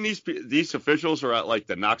imagine these officials are at like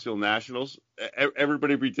the Knoxville Nationals.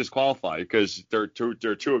 Everybody be disqualified because they're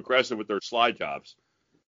too aggressive with their slide jobs.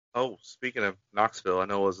 Oh, speaking of Knoxville, I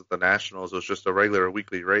know it wasn't the Nationals. It was just a regular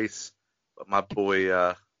weekly race. But my boy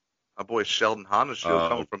Sheldon Honda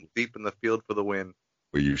coming from deep in the field for the win.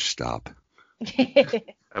 Will you stop?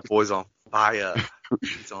 That boy's on fire.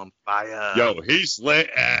 He's on fire. Yo, he's lit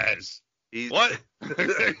as He's, what?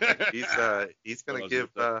 he's gonna give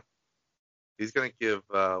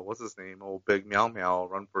what's his name, old Big Meow Meow, a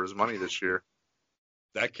run for his money this year.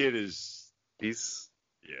 That kid is He's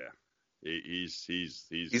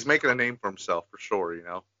he's making a name for himself for sure, you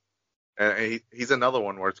know. And he's another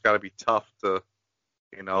one where it's got to be tough to,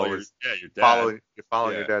 you know, your dad. following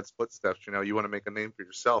Yeah. your dad's footsteps. You know, you want to make a name for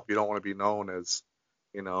yourself. You don't want to be known as,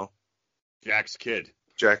 you know, Jack's kid.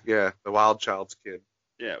 Jack. Yeah, the wild child's kid.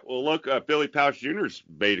 Yeah, well, look, Billy Pouch Jr.'s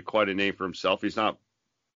made quite a name for himself. He's not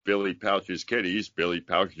Billy Pouch's kid. He's Billy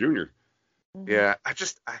Pouch Jr. Yeah,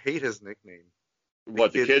 I hate his nickname.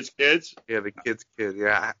 What, the kid's kids? Yeah, the kid's kid.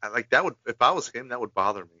 Yeah, I like that would, if I was him, that would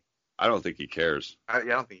bother me. I don't think he cares. I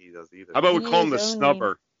don't think he does either. How about we He call him the is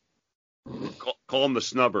snubber? Call him the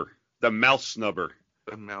snubber. The mouth snubber.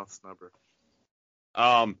 The mouth snubber.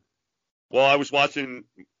 Well, I was watching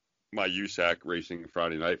my USAC racing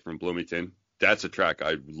Friday night from Bloomington. That's a track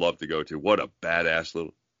I'd love to go to. What a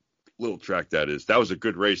badass little track that is. That was a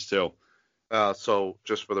good race too. So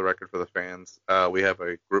just for the record for the fans, we have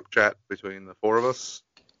a group chat between the four of us,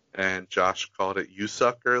 and Josh called it "You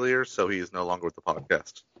Suck" earlier, so he is no longer with the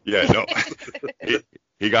podcast. Yeah, no.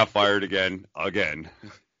 he got fired again.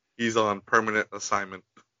 He's on permanent assignment.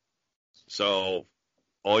 So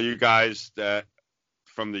all you guys that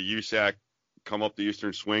from the USAC come up the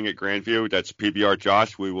Eastern Swing at Grandview, that's PBR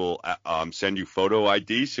Josh. We will send you photo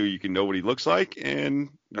ID so you can know what he looks like, and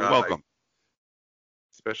you're welcome.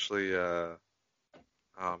 Especially, oh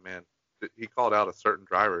man, he called out a certain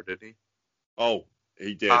driver, didn't he? Oh,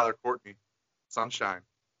 he did. Tyler Courtney, Sunshine.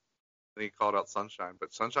 Then he called out Sunshine,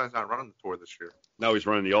 but Sunshine's not running the tour this year. Now he's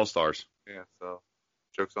running the All-Stars. Yeah, so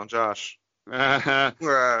joke's on Josh. All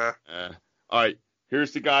right,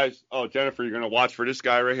 here's the guys. Oh, Jennifer, you're going to watch for this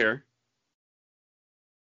guy right here.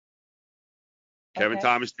 Kevin Okay.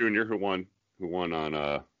 Thomas Jr., who won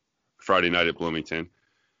on Friday night at Bloomington.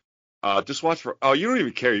 Just watch for. Oh, you don't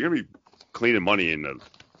even care. You're gonna be cleaning money in the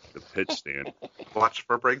pit stand Watch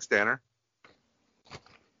for Briggs Danner.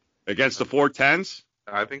 against the 410s.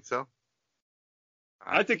 I think so.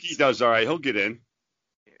 I think he does all right. He'll get in.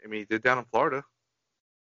 I mean, he did down in Florida.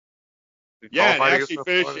 He Yeah, and qualified actually against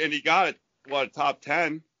finished, Florida. and he got top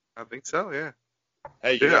 10. I think so. Yeah.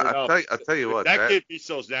 Hey, you Yeah, never know. I'll tell you If what. that kid beats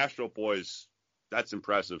those Nashville boys, that's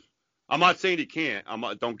impressive. I'm not saying he can't.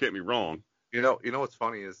 Don't get me wrong. You know what's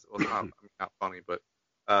funny is, well, it's not, I mean, not funny, but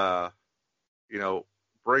you know,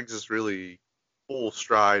 Briggs is really full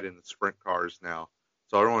stride in the sprint cars now.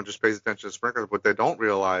 So everyone just pays attention to sprint cars. What they don't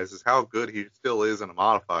realize is how good he still is in a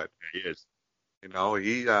modified. He is. You know,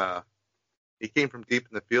 he came from deep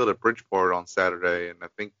in the field at Bridgeport on Saturday, and I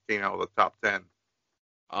think came out with a top 10.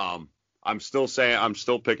 I'm still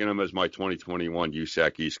picking him as my 2021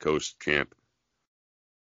 USAC East Coast champ.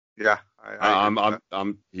 Yeah, I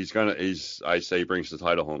say he brings the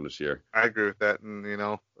title home this year. I agree with that, and you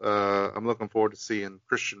know, I'm looking forward to seeing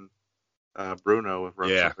Christian Bruno with run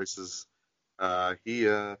some races. He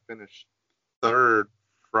finished third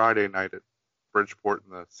Friday night at Bridgeport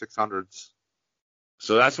in the 600s.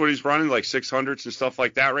 So that's what he's running, like 600s and stuff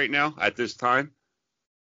like that right now at this time?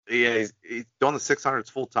 Yeah, he's doing the 600s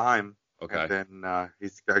full time. Okay. And then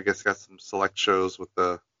he's, I guess, got some select shows with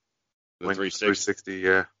the 360.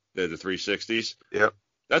 Yeah. The 360s? Yep.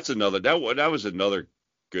 That was another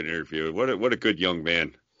good interview. What a good young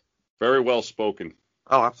man. Very well spoken.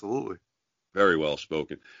 Oh, absolutely. Very well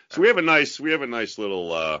spoken. So we have a nice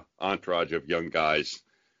little entourage of young guys.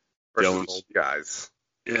 Old guys.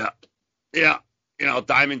 Yeah. Yeah. You know,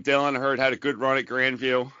 Diamond Dillon, I heard, had a good run at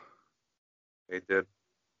Grandview. He did.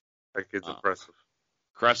 That kid's impressive.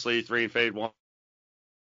 Cressley, 3 and fade 1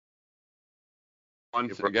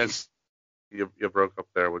 against. You broke up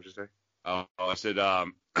there. What'd you say? Oh, I said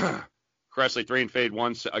Cressley 3 and fade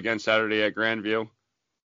 1 again Saturday at Grandview.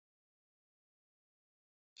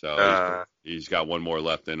 So he's got one more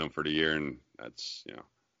left in him for the year, and that's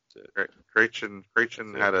it. Creighton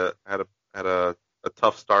had a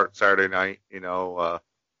tough start Saturday night. You know,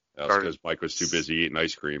 that was because Mike was too busy eating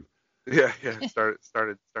ice cream. Yeah.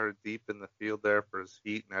 Started deep in the field there for his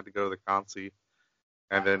heat and had to go to the consi,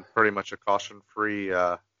 and then pretty much a caution-free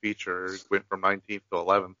feature. Went from 19th to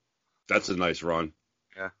 11th. That's a nice run.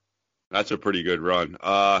 Yeah, that's a pretty good run.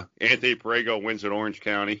 Anthony Parego wins at Orange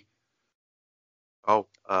County. Oh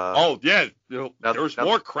yeah. There was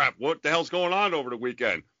more crap. What the hell's going on over the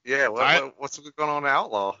weekend? Yeah, what's going on in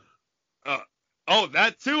Outlaw?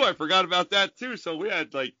 That too. I forgot about that too. So we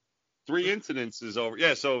had like 3 incidences over.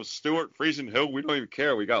 Yeah, so Stewart, Friesen Hill, we don't even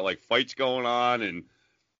care. We got like fights going on and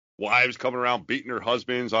wives coming around beating their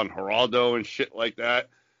husbands on Geraldo and shit like that.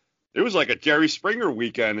 It was like a Jerry Springer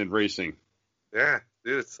weekend in racing. Yeah,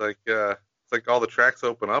 dude, it's like all the tracks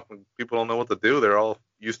open up and people don't know what to do. They're all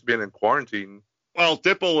used to being in quarantine. Well,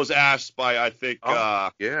 Dipple was asked by, I think, he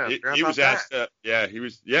was asked. That's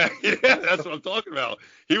what I'm talking about.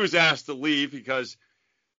 He was asked to leave because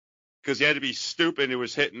he had to be stupid. He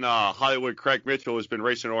was hitting Hollywood. Craig Mitchell has been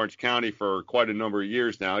racing Orange County for quite a number of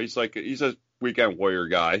years now. He's a weekend warrior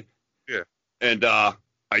guy. Yeah. And I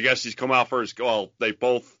guess he's come out for his. Well, they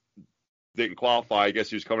both didn't qualify. I guess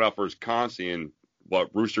he was coming out for his consi and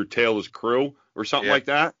Rooster tailed his crew or something like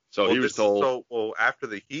that. So he was told. So after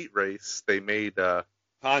the heat race, they made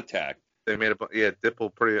contact. They made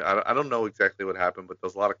Dipple pretty. I don't know exactly what happened, but there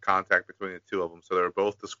was a lot of contact between the two of them, so they were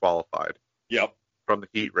both disqualified. Yep. From the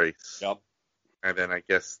heat race. Yep. And then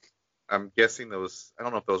I'm guessing there was, I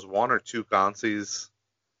don't know if there was 1 or 2 consies,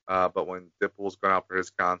 but when Dipple was going out for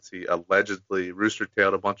his consi, allegedly Rooster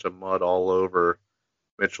tailed a bunch of mud all over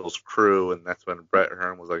Mitchell's crew, and that's when Brett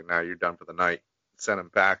Hearn was like, "Nah, you're done for the night." Sent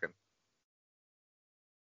him packing.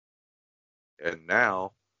 And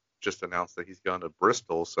now just announced that he's gone to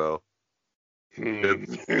Bristol, so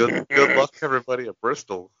good luck everybody at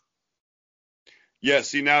Bristol. Yeah,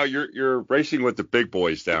 see now you're racing with the big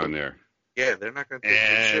boys down there. Yeah, they're not going to take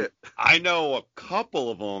shit. I know a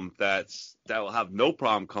couple of them that will have no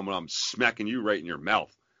problem coming up smacking you right in your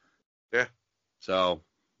mouth. Yeah. So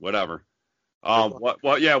whatever. What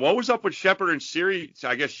was up with Shepard and Siri?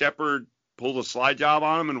 I guess Shepard pulled a slide job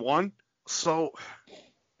on him and won. So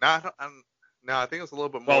I think it was a little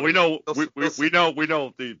bit more. Well, we know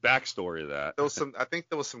the backstory of that. I think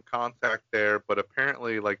there was some contact there, but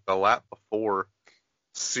apparently, like the lap before,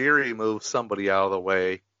 Siri moved somebody out of the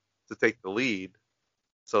way to take the lead.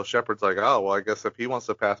 So Shepard's like, oh, well, I guess if he wants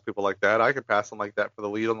to pass people like that, I could pass him like that for the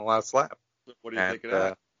lead on the last lap. What do you think of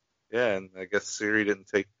that? Yeah, and I guess Siri didn't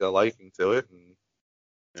take a liking to it,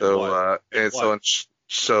 So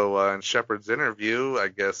in Shepard's interview, I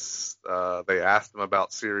guess they asked him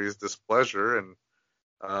about Siri's displeasure, and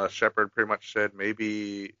Shepard pretty much said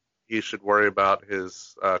maybe he should worry about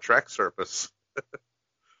his track surface.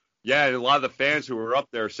 Yeah, a lot of the fans who were up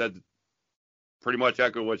there said pretty much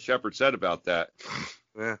echo what Shepard said about that.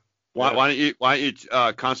 Yeah. Why don't you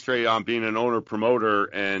concentrate on being an owner promoter,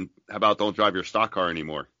 and how about don't drive your stock car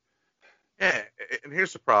anymore? Yeah, and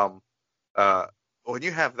here's the problem. When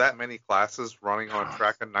you have that many classes running on a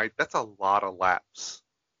track a night, that's a lot of laps.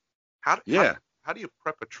 How do you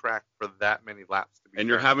prep a track for that many laps to be? And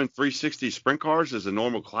you're having 360 sprint cars as a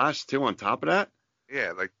normal class too on top of that?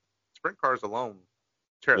 Yeah, like sprint cars alone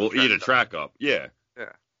tear the We'll eat a track track up. Yeah.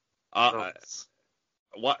 up. Uh, Yeah. So,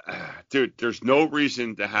 what, dude? There's no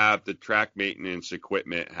reason to have the track maintenance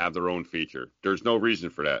equipment have their own feature. There's no reason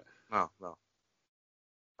for that. no.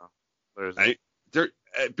 There's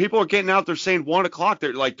People are getting out there saying 1 o'clock.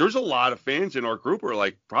 They're like, there's a lot of fans in our group who are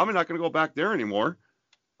like, probably not going to go back there anymore.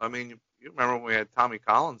 I mean, you remember when we had Tommy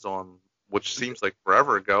Collins on, which seems like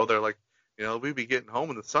forever ago. They're like, we'd be getting home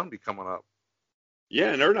and the sun be coming up.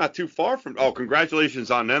 Yeah, and they're not too far from. Oh,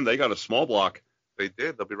 congratulations on them. They got a small block. They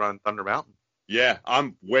did. They'll be running Thunder Mountain. Yeah,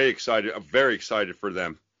 I'm way excited. I'm very excited for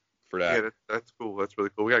them for that. Yeah, that's cool. That's really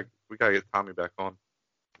cool. We gotta get Tommy back on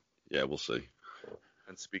Yeah, we'll see.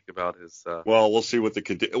 and speak about his. Well, we'll see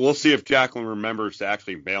we'll see if Jacqueline remembers to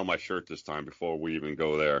actually mail my shirt this time before we even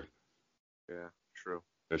go there. Yeah, true.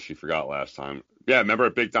 Because she forgot last time. Yeah, remember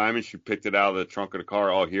at Big Diamond, she picked it out of the trunk of the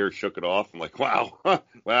car. All here, shook it off. I'm like, wow,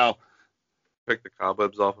 wow. Pick the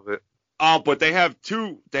cobwebs off of it. Oh, but they have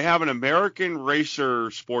two. They have an American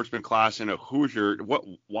Racer Sportsman class and a Hoosier. What?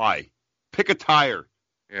 Why? Pick a tire.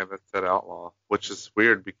 Yeah, that's that Outlaw, which is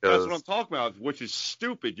weird because That's what I'm talking about, which is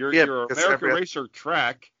stupid. You're because American Racer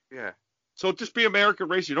track. Yeah, So just be American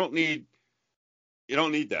Racer. You don't need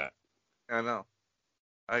that. I know.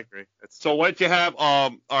 I agree. So what you have?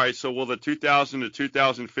 All right. So will the 2000 to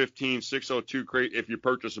 2015 602 crate, if you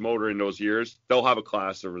purchase a motor in those years, they'll have a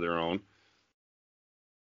class of their own.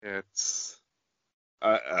 It's.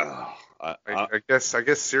 I I guess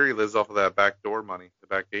Siri lives off of that backdoor money, the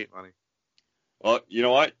back gate money. Well, you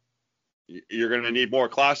know what? You're going to need more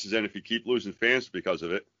classes then if you keep losing fans because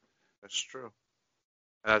of it. That's true.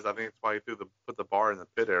 And I think that's why he put the bar in the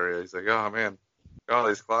pit area. He's like, oh man, got all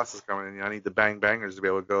these classes coming in. I need the bang bangers to be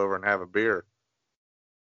able to go over and have a beer.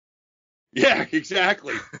 Yeah,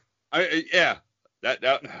 exactly. I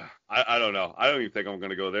don't know. I don't even think I'm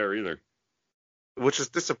going to go there either. Which is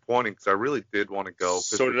disappointing because I really did want to go.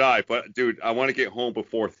 So did I, but dude, I want to get home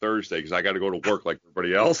before Thursday because I got to go to work like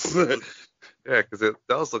everybody else. Yeah, because it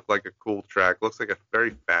does look like a cool track. Looks like a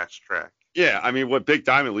very fast track. Yeah, I mean, what Big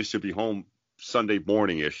Diamond at least should be home Sunday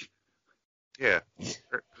morning-ish. Yeah,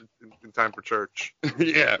 in time for church.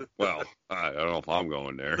 Yeah, well, I don't know if I'm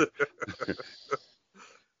going there.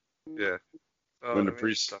 Yeah. When the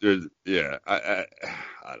priest, yeah, I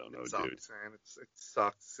don't know, dude. Man. It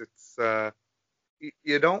sucks. It's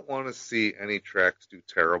you don't want to see any tracks do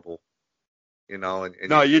terrible, and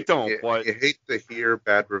No, you don't. But you hate to hear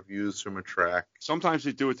bad reviews from a track. Sometimes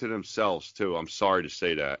they do it to themselves too. I'm sorry to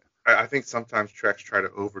say that. I think sometimes tracks try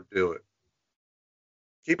to overdo it.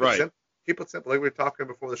 Keep it simple. Keep it simple. Like we were talking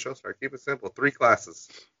before the show started. Keep it simple. 3 classes.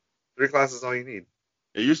 3 classes is all you need.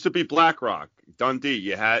 It used to be Black Rock,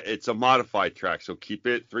 Dundee. It's a modified track, so keep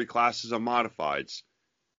it 3 classes of modifieds.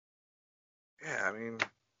 Yeah, I mean,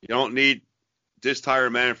 you don't need this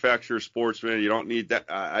tire manufacturer Sportsman. You don't need that.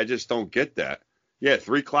 I just don't get that. Yeah,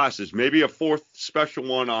 3 classes, maybe a 4th special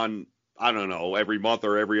one on, I don't know, every month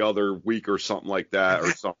or every other week or something like that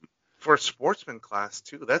or something. For a Sportsman class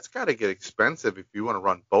too, that's got to get expensive if you want to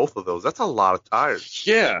run both of those. That's a lot of tires.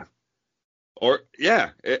 Yeah. Or yeah.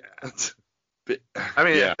 I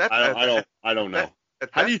mean, yeah. I don't know.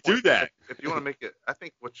 How do you do that? If you want to make it, I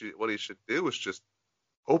think what he should do is just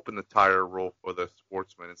open the tire rule for the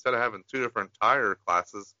Sportsman instead of having 2 different tire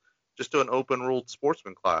classes. Just do an open ruled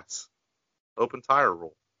Sportsman class, open tire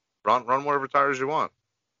rule. Run whatever tires you want.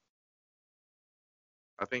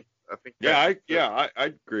 I think. I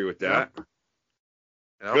agree with that.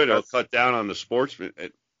 Good, I'll cut down on the Sportsman.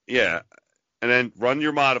 Yeah, and then run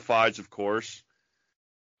your modifieds, of course,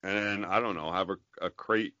 and then I don't know, have a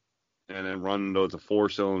crate, and then run the 4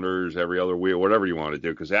 cylinders every other wheel, whatever you want to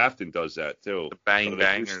do, because Afton does that too. The bang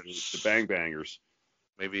bangers. The bang bangers.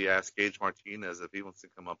 Maybe ask Gage Martinez if he wants to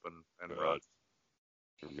come up and run.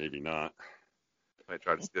 Or maybe not. Might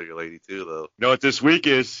try to steal your lady too, though. You know what this week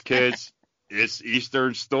is, kids? It's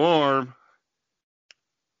Eastern Storm.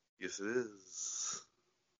 Yes, it is.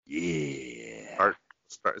 Yeah.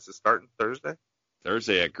 Is it starting Thursday?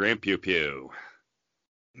 Thursday at Grand Pew Pew.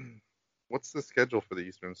 What's the schedule for the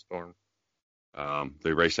Eastern Storm?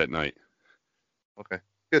 They race at night. Okay.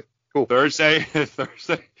 Good. Cool. Thursday's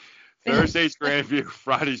Grandview.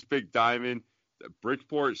 Friday's Big Diamond.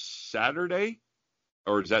 Bridgeport Saturday?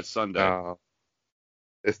 Or is that Sunday? No.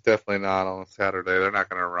 It's definitely not on a Saturday. They're not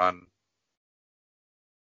going to run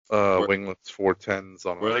winglets 410s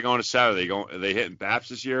on. Where are they going to Saturday? Are they hitting Baps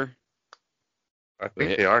this year? I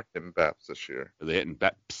think they are hitting Baps this year. Are they hitting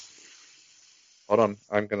Baps? Hold on.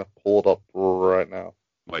 I'm going to pull it up right now.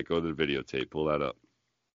 Mike, go to the videotape. Pull that up.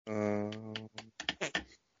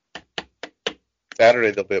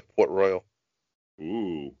 Saturday they'll be at Port Royal.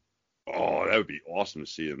 Ooh. Oh, that would be awesome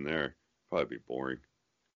to see them there. Probably be boring.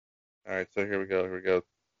 All right, so here we go. Here we go.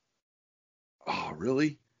 Oh,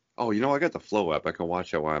 really? Oh, I got the Flow app. I can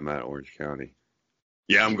watch that while I'm at Orange County.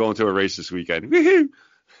 Yeah, I'm going to a race this weekend. Woohoo!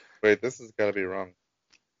 Wait, this has got to be wrong.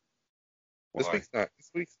 This Why?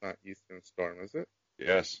 week's not Eastern Storm, is it?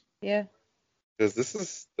 Yes. Yeah. Because this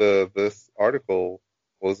is this article.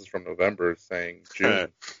 Well, this is from November, saying June.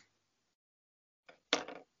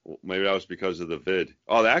 Well, maybe that was because of the vid.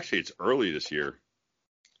 Oh, actually, it's early this year,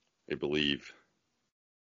 I believe.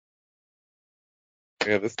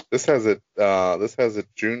 Yeah, this has it. This has it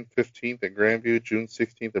June 15th at Grandview, June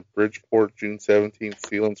 16th at Bridgeport, June 17th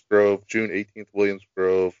Sealands Grove, June 18th Williams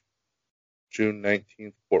Grove, June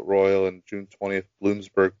 19th Port Royal, and June 20th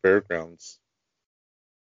Bloomsburg Fairgrounds.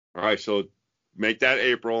 All right, so make that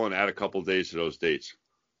April and add a couple days to those dates.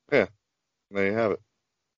 Yeah, there you have it.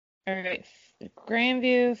 All right.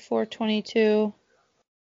 Grandview 422.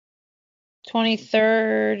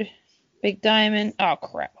 23rd, Big Diamond. Oh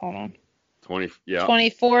crap! Hold on.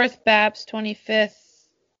 24th, Baps. 25th.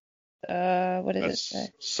 What does it That's say?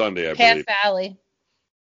 Sunday, I Half believe. Valley.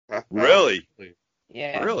 Really?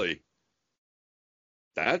 Yeah. Really?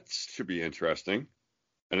 That should be interesting.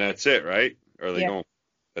 And that's it, right? Or are they Yeah. going?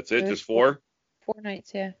 That's it? There's Just 4? 4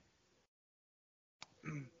 nights, yeah.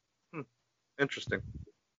 Interesting.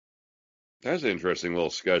 That's an interesting little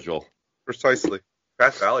schedule. Precisely.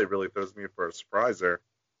 Pat Valley really throws me for a surprise there.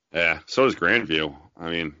 Yeah. So does Grandview. I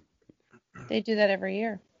mean, They do that every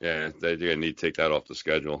year. yeah, they need to take that off the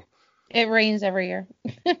schedule. It rains every year.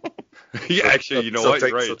 Yeah, actually, you know what?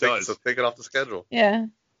 You're right, it does. So take it off the schedule. Yeah.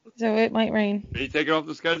 So it might rain. Can you take it off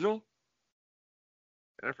the schedule?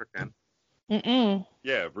 Jennifer can. Mm-mm.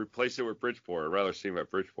 Yeah, replace it with Bridgeport. I'd rather see him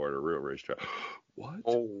at Bridgeport or real racetrack. What?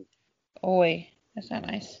 Oh. Oi. That's not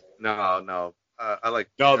nice. No. I like.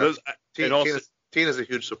 No, this and also Tina's a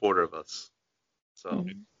huge supporter of us. So.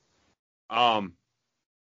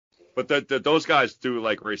 But those guys do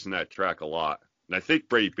like racing that track a lot, and I think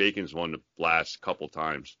Brady Bacon's won the last couple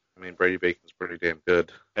times. I mean, Brady Bacon's pretty damn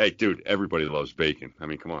good. Hey, dude, everybody loves bacon. I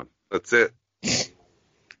mean, come on. That's it.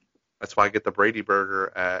 That's why I get the Brady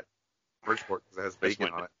Burger at Bridgeport, because it has bacon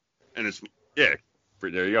on it. And it's there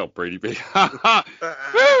you go, Brady Bacon. Woo!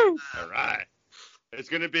 All right. It's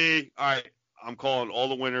gonna be all right. I'm calling all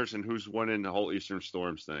the winners and who's winning the whole Eastern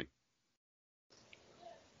Storms thing.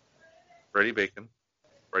 Brady Bacon,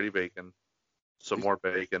 some more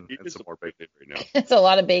bacon, and some more bacon. Right now. It's a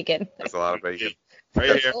lot of bacon. That's a lot of bacon. Right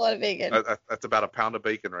That's here. a lot of bacon. That's about a pound of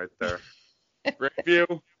bacon right there.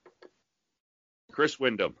 Grandview. Chris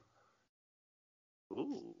Wyndham.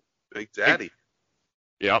 Ooh, Big Daddy.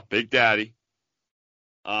 Yep, Big Daddy.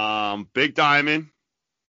 Big Diamond.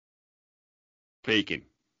 Bacon.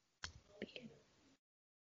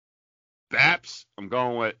 Baps. I'm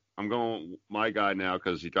going with my guy now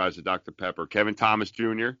because he drives a Dr. Pepper. Kevin Thomas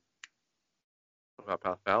Jr. What about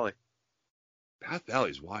Path Valley? Path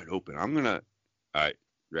Valley's wide open. All right,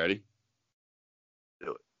 ready?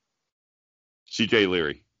 Do it. CJ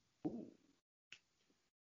Leary.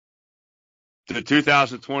 The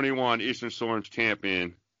 2021 Eastern Storms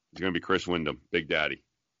champion is going to be Chris Wyndham, Big Daddy.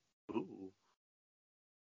 Ooh.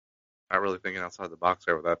 Not really thinking outside the box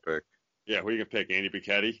there with that pick. Yeah, who are you going to pick? Andy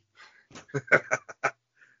Bicchetti?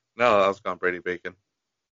 No, I was going Brady Bacon.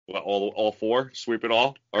 What, all 4? Sweep it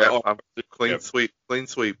all? Or, Yeah, I'm clean Yep. sweep. Are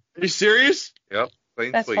you serious? Yep,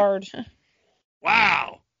 clean That's sweep. hard.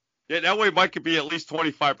 Wow. Yeah, that way Mike could be at least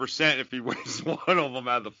 25% if he wins one of them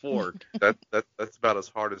out of the 4. That's about as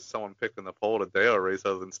hard as someone picking the pole at a Dale race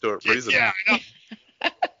other than Stuart Friesen. Yeah, I know.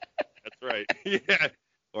 That's right. Yeah.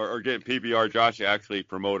 Or getting PBR Josh to actually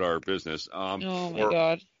promote our business. Oh my or-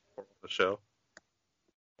 God. For the show.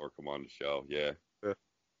 Or come on the show. Yeah. Yeah.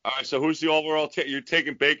 All right. So who's the overall? You're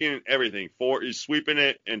taking bacon and everything. 4 is sweeping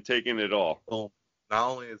it and taking it all. Well, not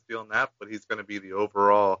only is dealing that, but he's going to be the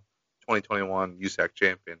overall 2021 USAC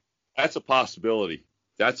champion. That's a possibility.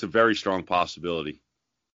 That's a very strong possibility.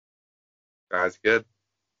 Guy's good.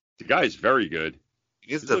 The guy's very good.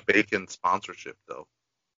 He needs the bacon sponsorship, though.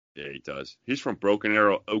 Yeah, he does. He's from Broken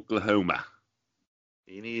Arrow, Oklahoma.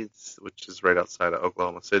 He needs, which is right outside of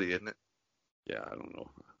Oklahoma City, isn't it? Yeah, I don't know.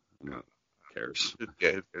 Who cares?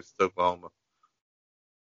 Yeah, it's Oklahoma.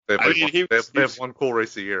 They have, I mean, they have one cool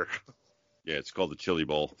race a year. Yeah, it's called the Chili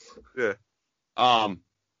Bowl. Yeah.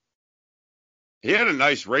 He had a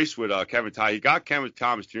nice race with Kevin Thomas. He got Kevin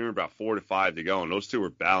Thomas Jr. about 4 to 5 to go, and those two were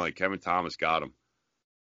battling. Kevin Thomas got him.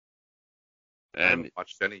 I And haven't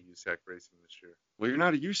watched any USAC racing this year. well, you're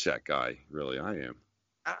not a USAC guy, really. I am.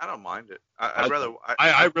 I don't mind it. I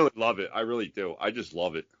really love it. I really do. I just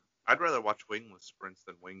love it. I'd rather watch wingless sprints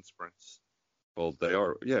than wing sprints. Well, they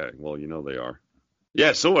are. Yeah, well, they are.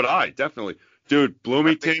 Yeah, so would I, definitely. Dude,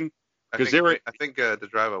 Bloomington, Because they were. I think to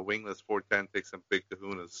drive a wingless 410 takes some big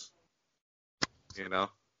kahunas. You know.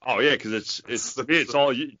 Oh yeah, because it's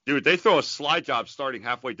all dude. They throw a slide job starting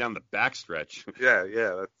halfway down the backstretch.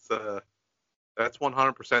 Yeah. That's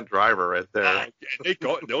 100% driver right there. They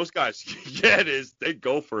go. Those guys. Yeah, it is. They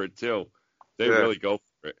go for it too. They really go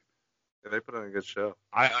for it. Yeah, they put on a good show.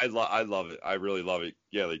 I love it. I really love it.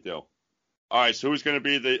 Yeah, they do. All right, so who's going to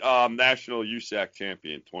be the national USAC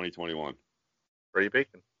champion 2021? Brady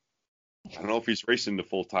Bacon. I don't know if he's racing the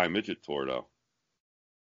full-time midget tour though.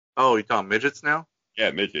 Oh, you talking midgets now?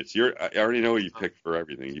 Yeah, midgets. I already know who you picked for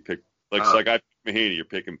everything. You picked like I picked Mahaney. You're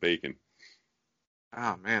picking Bacon.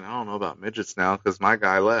 Oh man, I don't know about midgets now because my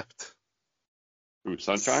guy left. Who?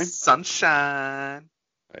 Sunshine. Sunshine.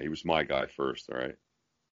 He was my guy first. All right.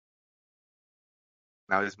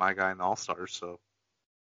 Now he's my guy in the All-Stars. So.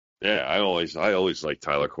 Yeah, I always like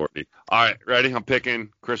Tyler Courtney. All right, ready? I'm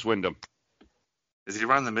picking Chris Windham. Is he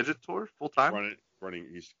running the midget tour full time? Running.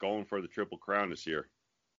 He's going for the Triple Crown this year.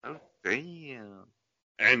 Oh damn!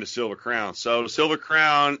 And the Silver Crown. So the Silver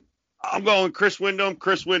Crown, I'm going Chris Windham,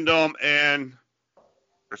 and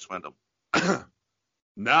Chris Windham.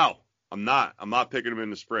 No, I'm not. I'm not picking him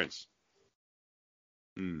in the sprints.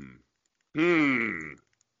 All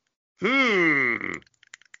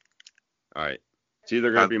right. It's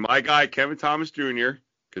either going to be my guy, Kevin Thomas Jr.,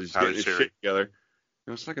 because he's getting his shit together.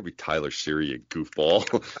 No, it's not going to be Tyler Seary, you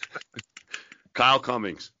goofball. Kyle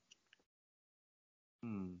Cummings. I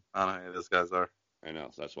don't know who those guys are. I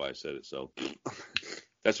know. So that's why I said it. So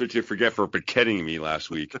that's what you forget for kidding me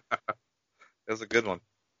last week. That was a good one.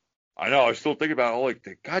 I know. I was still thinking about it.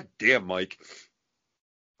 Like, God damn, Mike.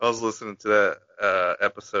 I was listening to that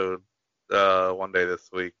episode one day this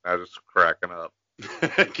week, and I was just cracking up.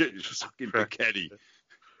 Just fucking Piketty.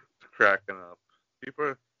 Cracking up.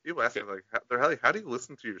 People ask me, like, how do you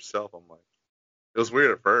listen to yourself? I'm like, it was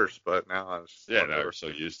weird at first, but now I'm just... Yeah, now we're so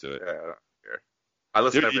used to it. Yeah, I don't care. I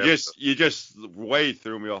listen to you just way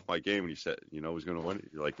threw me off my game when you said, who's going to win it.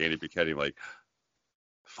 You're like, Andy Piketty. I'm like,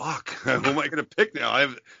 fuck, who am I going to pick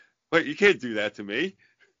now? Wait, you can't do that to me.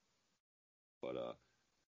 But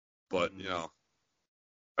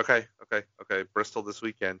Okay. Bristol this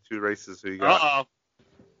weekend, 2 races. Who you got?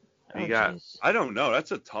 Who you got? I don't know.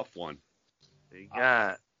 That's a tough one. Who you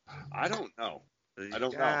got? I don't know. I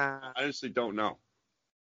don't know. I honestly don't know.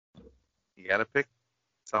 You got to pick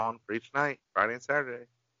someone for each night, Friday and Saturday.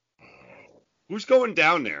 Who's going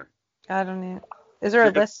down there? I don't know. Is there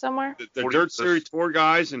a list somewhere? The Dirt Series Tour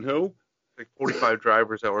guys and who? Like 45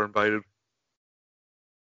 drivers that were invited.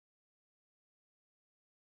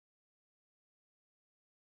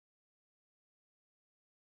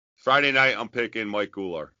 Friday night, I'm picking Mike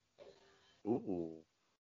Goulart. Ooh.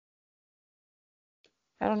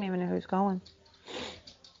 I don't even know who's going.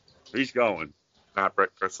 He's going. Not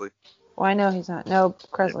Brett Presley. Well, I know he's not. No,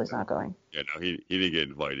 Presley's not going. Yeah, no, he didn't get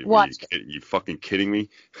invited. What? You fucking kidding me?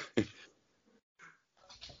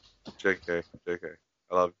 JK.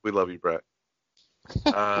 We love you, Brett.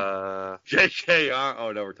 JK,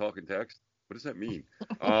 oh no, we're talking text. What does that mean?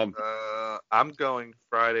 I'm going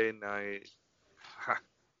Friday night.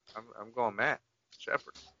 I'm going Matt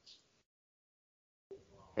Shepard.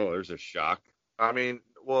 Oh, there's a shock. I mean,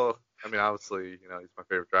 obviously, he's my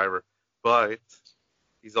favorite driver, but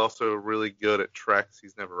he's also really good at tracks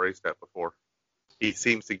he's never raced at before. He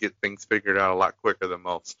seems to get things figured out a lot quicker than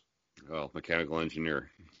most. Well, mechanical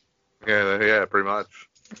engineer. Yeah, pretty much.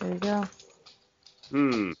 There you go.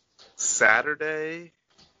 Saturday.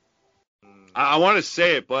 I want to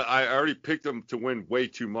say it, but I already picked him to win way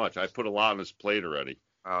too much. I put a lot on his plate already.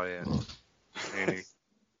 Oh, yeah. Mahoney.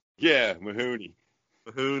 Yeah, Mahoney.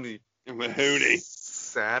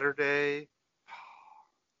 Saturday.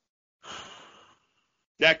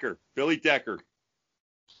 Decker. Billy Decker.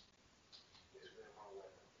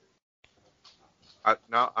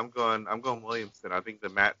 No, I'm going Williamson. I think the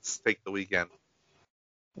Mats take the weekend.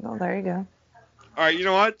 Well, there you go. All right, you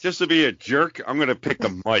know what? Just to be a jerk, I'm going to pick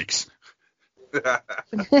the Mikes.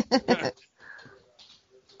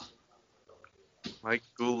 Mike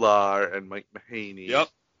Goulart and Mike Mahaney. Yep,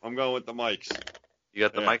 I'm going with the Mikes. You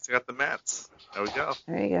got the Mikes, I got the Mats. There we go.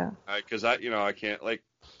 There you go. All right, because I can't,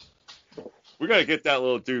 we got to get that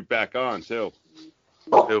little dude back on, too.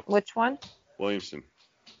 Which one? Williamson.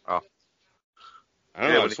 Oh. I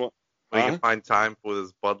don't know. When he can find time with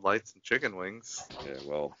his Bud Lights and chicken wings. Yeah,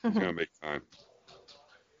 well, he's going to make time.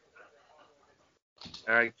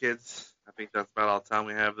 All right, kids. I think that's about all the time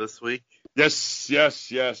we have this week. Yes.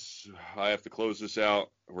 I have to close this out.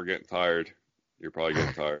 We're getting tired. You're probably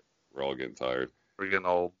getting tired. We're all getting tired. We're getting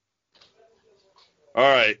old. All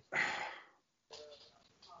right.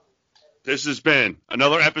 This has been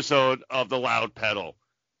another episode of The Loud Pedal,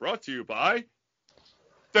 brought to you by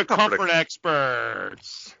the Comfort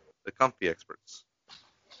Experts. The comfy experts.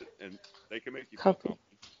 And they can make you feel comfy.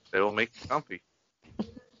 They will make you comfy.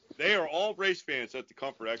 They are all race fans at the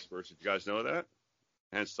Comfort Experts. Did you guys know that?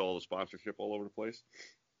 Hence all the sponsorship all over the place.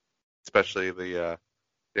 Especially the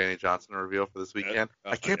Danny Johnson reveal for this weekend.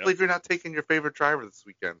 I can't believe you're not taking your favorite driver this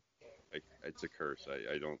weekend. It's a curse.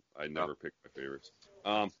 I never pick my favorites.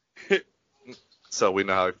 So we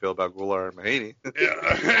know how I feel about Goulart and Mahaney.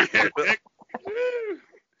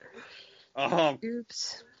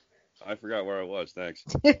 Oops. I forgot where I was. Thanks.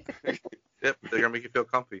 Yep, they're going to make you feel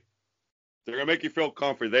comfy. They're going to make you feel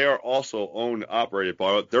comfy. They are also owned and operated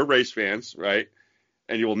by, they're race fans, right?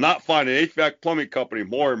 And you will not find an HVAC plumbing company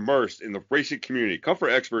more immersed in the racing community. Comfort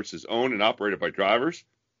Experts is owned and operated by drivers,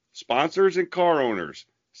 sponsors, and car owners.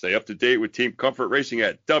 Stay up to date with Team Comfort Racing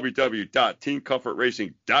at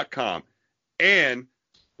www.teamcomfortracing.com and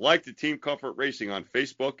like the Team Comfort Racing on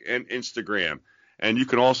Facebook and Instagram. And you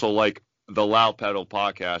can also like the Loud Pedal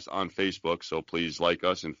Podcast on Facebook, so please like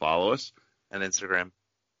us and follow us. And Instagram.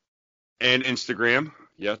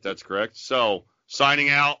 Yeah, that's correct. So, signing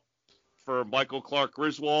out for Michael Clark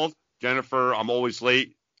Griswold, Jennifer, I'm always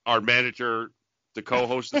late, our manager, the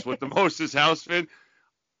co-hostess with the mostest, Housefin,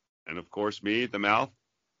 and of course me, the mouth,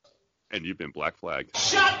 and you've been Black Flagged.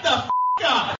 Shut the f*** up!